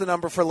 10, what's the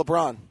number for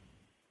LeBron?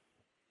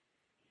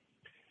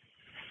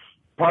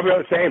 Probably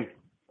the same.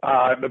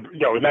 Now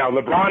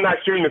LeBron not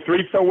shooting the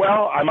 3 so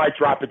well, I might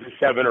drop it to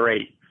 7 or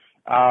 8.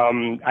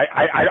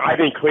 I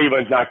think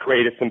Cleveland's not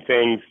great at some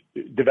things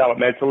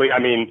developmentally. I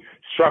mean,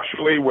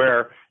 structurally,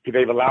 where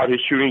they've allowed his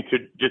shooting to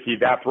just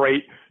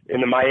evaporate.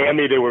 In the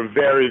Miami, they were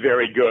very,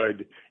 very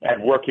good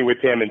at working with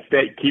him and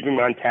keeping him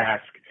on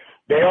task.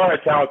 They are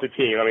a talented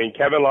team. I mean,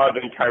 Kevin Love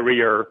and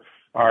Kyrie are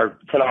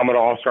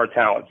phenomenal all-star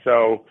talent.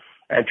 So,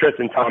 and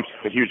Tristan Thompson,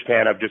 a huge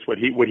fan of just what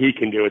he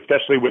can do,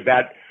 especially with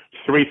that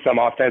threesome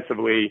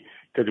offensively.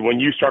 Because when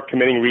you start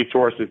committing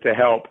resources to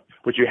help,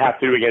 which you have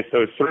to do against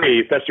those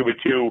 3, especially with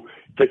 2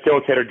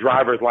 facilitator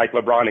drivers like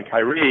LeBron and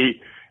Kyrie,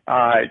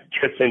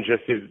 Tristan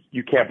just is,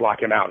 you can't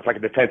block him out. It's like a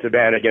defensive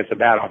end against a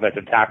bad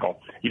offensive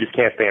tackle. You just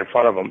can't stay in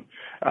front of him.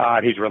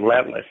 He's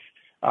relentless.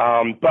 So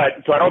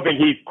I don't think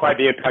he's quite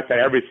the impact on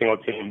every single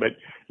team, but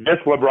this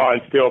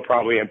LeBron still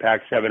probably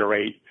impacts 7 or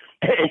 8,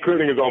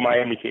 including his old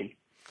Miami team.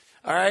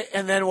 All right,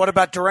 and then what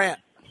about Durant?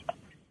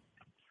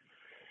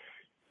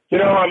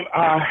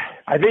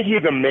 I think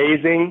he's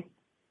amazing.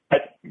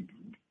 But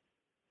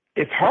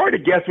it's hard to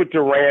guess with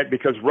Durant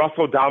because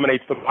Russell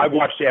dominates them. I've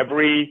watched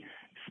every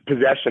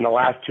possession the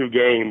last 2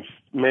 games,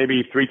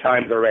 maybe 3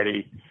 times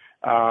already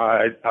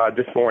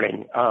this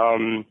morning.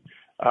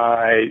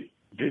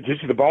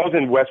 Just the ball's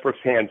in Westbrook's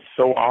hands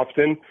so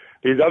often.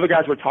 These other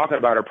guys we're talking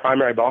about are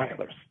primary ball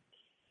handlers.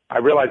 I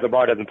realize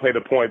LeBron doesn't play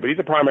the point, but he's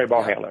a primary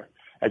ball handler,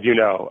 as you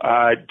know.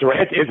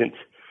 Durant isn't.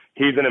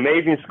 He's an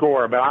amazing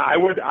scorer, but I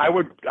would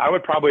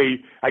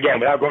probably, again,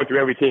 without going through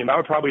every team, I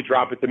would probably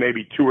drop it to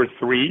maybe 2 or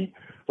 3.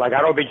 Like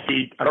I don't think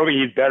he's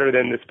better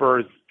than the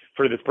Spurs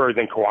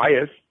than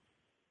Kawhi is.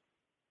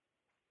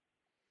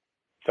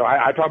 So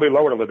I probably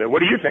lowered a little bit. What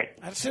do you think?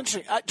 That's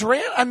interesting.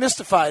 Durant, I'm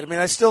mystified. I mean,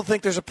 I still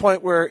think there's a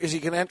point where is he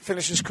going to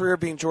finish his career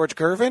being George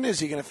Gervin? Is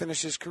he going to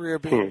finish his career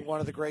being one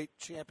of the great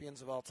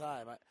champions of all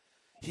time?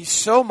 He's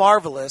so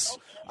marvelous.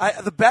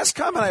 The best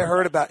comment I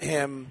heard about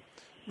him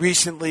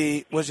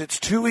recently was it's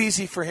too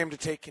easy for him to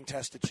take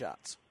contested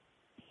shots.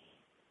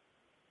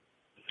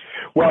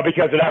 Well,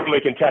 because they're not really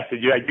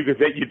contested.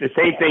 The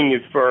same thing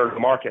is for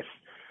Marcus.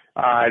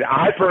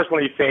 I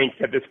personally think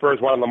that the Spurs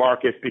wanted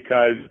LaMarcus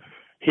because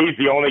he's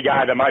the only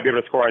guy that might be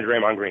able to score on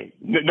Draymond Green.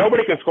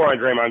 Nobody can score on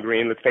Draymond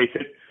Green, let's face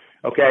it.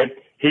 Okay?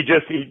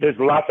 There's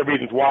lots of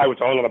reasons why, which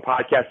I own on the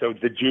podcast, so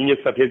the genius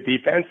of his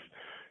defense.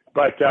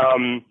 But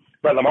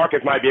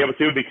LaMarcus might be able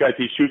to because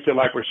he shoots it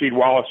like Rasheed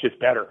Wallace, just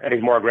better, and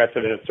he's more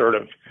aggressive and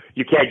assertive.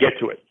 You can't get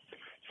to it.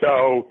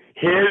 So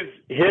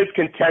his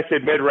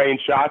contested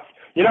mid-range shots,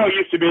 it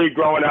used to be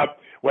growing up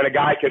when a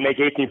guy could make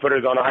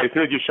 18-footers on a high. As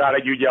soon as you shot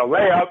it, you'd yell,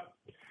 layup.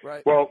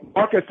 Right. Well,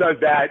 Marcus does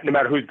that no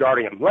matter who's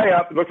guarding him.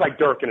 Layup, it looks like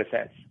Dirk in a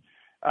sense.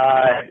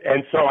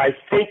 And so I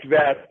think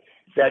that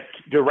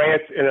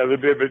Durant's in a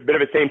bit of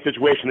the same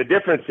situation. The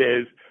difference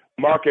is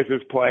Marcus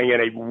is playing in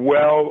a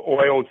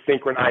well-oiled,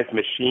 synchronized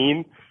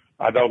machine.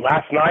 Though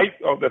last night,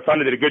 the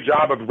Thunder did a good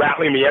job of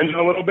rattling the engine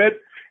a little bit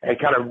and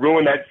kind of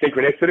ruined that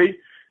synchronicity.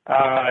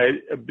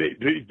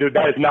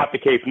 That is not the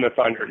case in the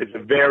Thunder. It's a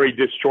very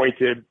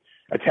disjointed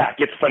attack.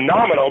 It's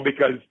phenomenal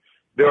because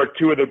there are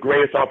two of the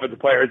greatest offensive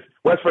players.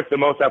 Westbrook's the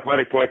most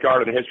athletic point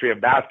guard in the history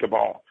of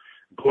basketball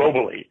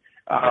globally,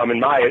 in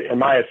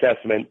my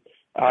assessment.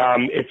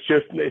 It's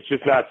just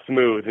not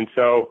smooth. And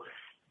so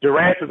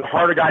Durant is a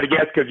harder guy to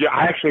get because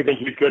I actually think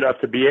he's good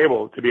enough to be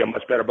able to be a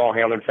much better ball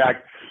handler. In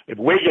fact, if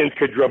Wiggins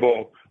could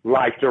dribble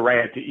like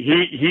Durant,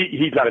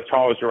 he's not as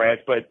tall as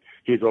Durant, but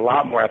he's a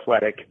lot more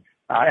athletic.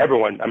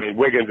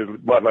 Wiggins is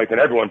like than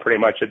everyone pretty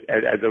much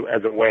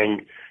as a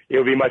wing. It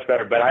would be much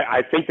better, but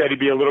I think that he'd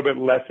be a little bit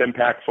less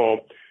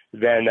impactful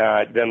than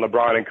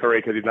LeBron and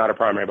Curry because he's not a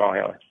primary ball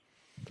handler.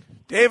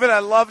 David, I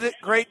loved it.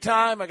 Great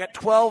time. I got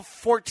 12,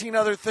 14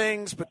 other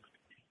things, but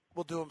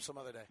we'll do them some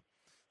other day.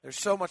 There's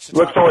so much to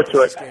talk about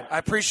this game. I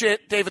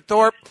appreciate David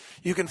Thorpe.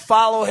 You can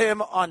follow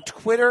him on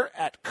Twitter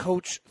at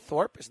Coach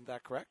Thorpe. Isn't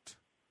that correct?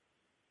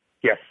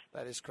 Yes.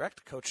 That is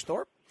correct, Coach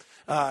Thorpe.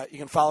 You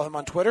can follow him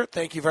on Twitter.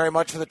 Thank you very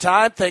much for the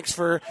time. Thanks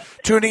for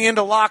tuning in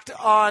to Locked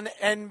On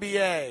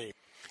NBA.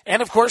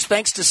 And, of course,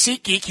 thanks to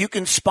SeatGeek, you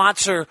can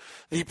sponsor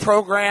the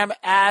program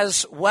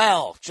as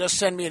well. Just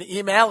send me an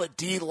email at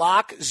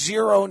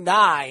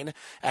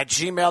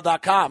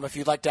dlock09@gmail.com if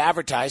you'd like to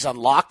advertise on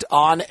Locked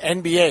On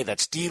NBA.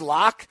 That's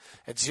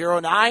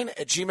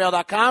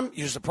dlock09@gmail.com.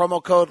 Use the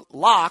promo code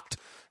LOCKED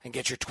and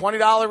get your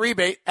 $20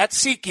 rebate at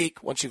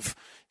SeatGeek once you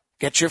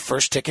get your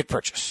first ticket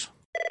purchase.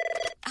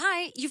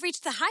 Hi, you've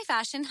reached the High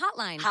Fashion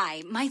Hotline.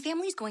 Hi, my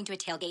family's going to a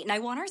tailgate, and I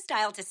want our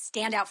style to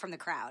stand out from the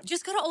crowd.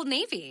 Just go to Old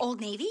Navy.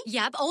 Old Navy?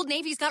 Yep, Old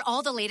Navy's got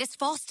all the latest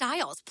fall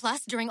styles.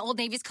 Plus, during Old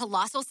Navy's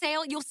colossal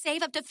sale, you'll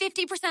save up to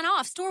 50%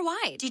 off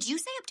store-wide. Did you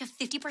say up to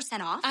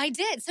 50% off? I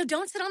did, so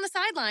don't sit on the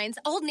sidelines.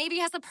 Old Navy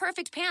has the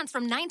perfect pants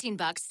from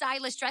 $19,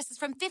 stylish dresses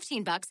from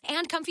 $15,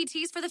 and comfy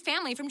tees for the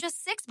family from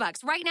just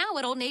 $6 right now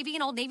at Old Navy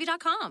and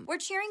OldNavy.com. We're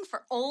cheering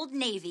for Old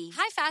Navy.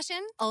 High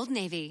Fashion, Old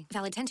Navy.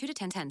 Valid 10/2 to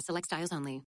 10/10. Select styles only.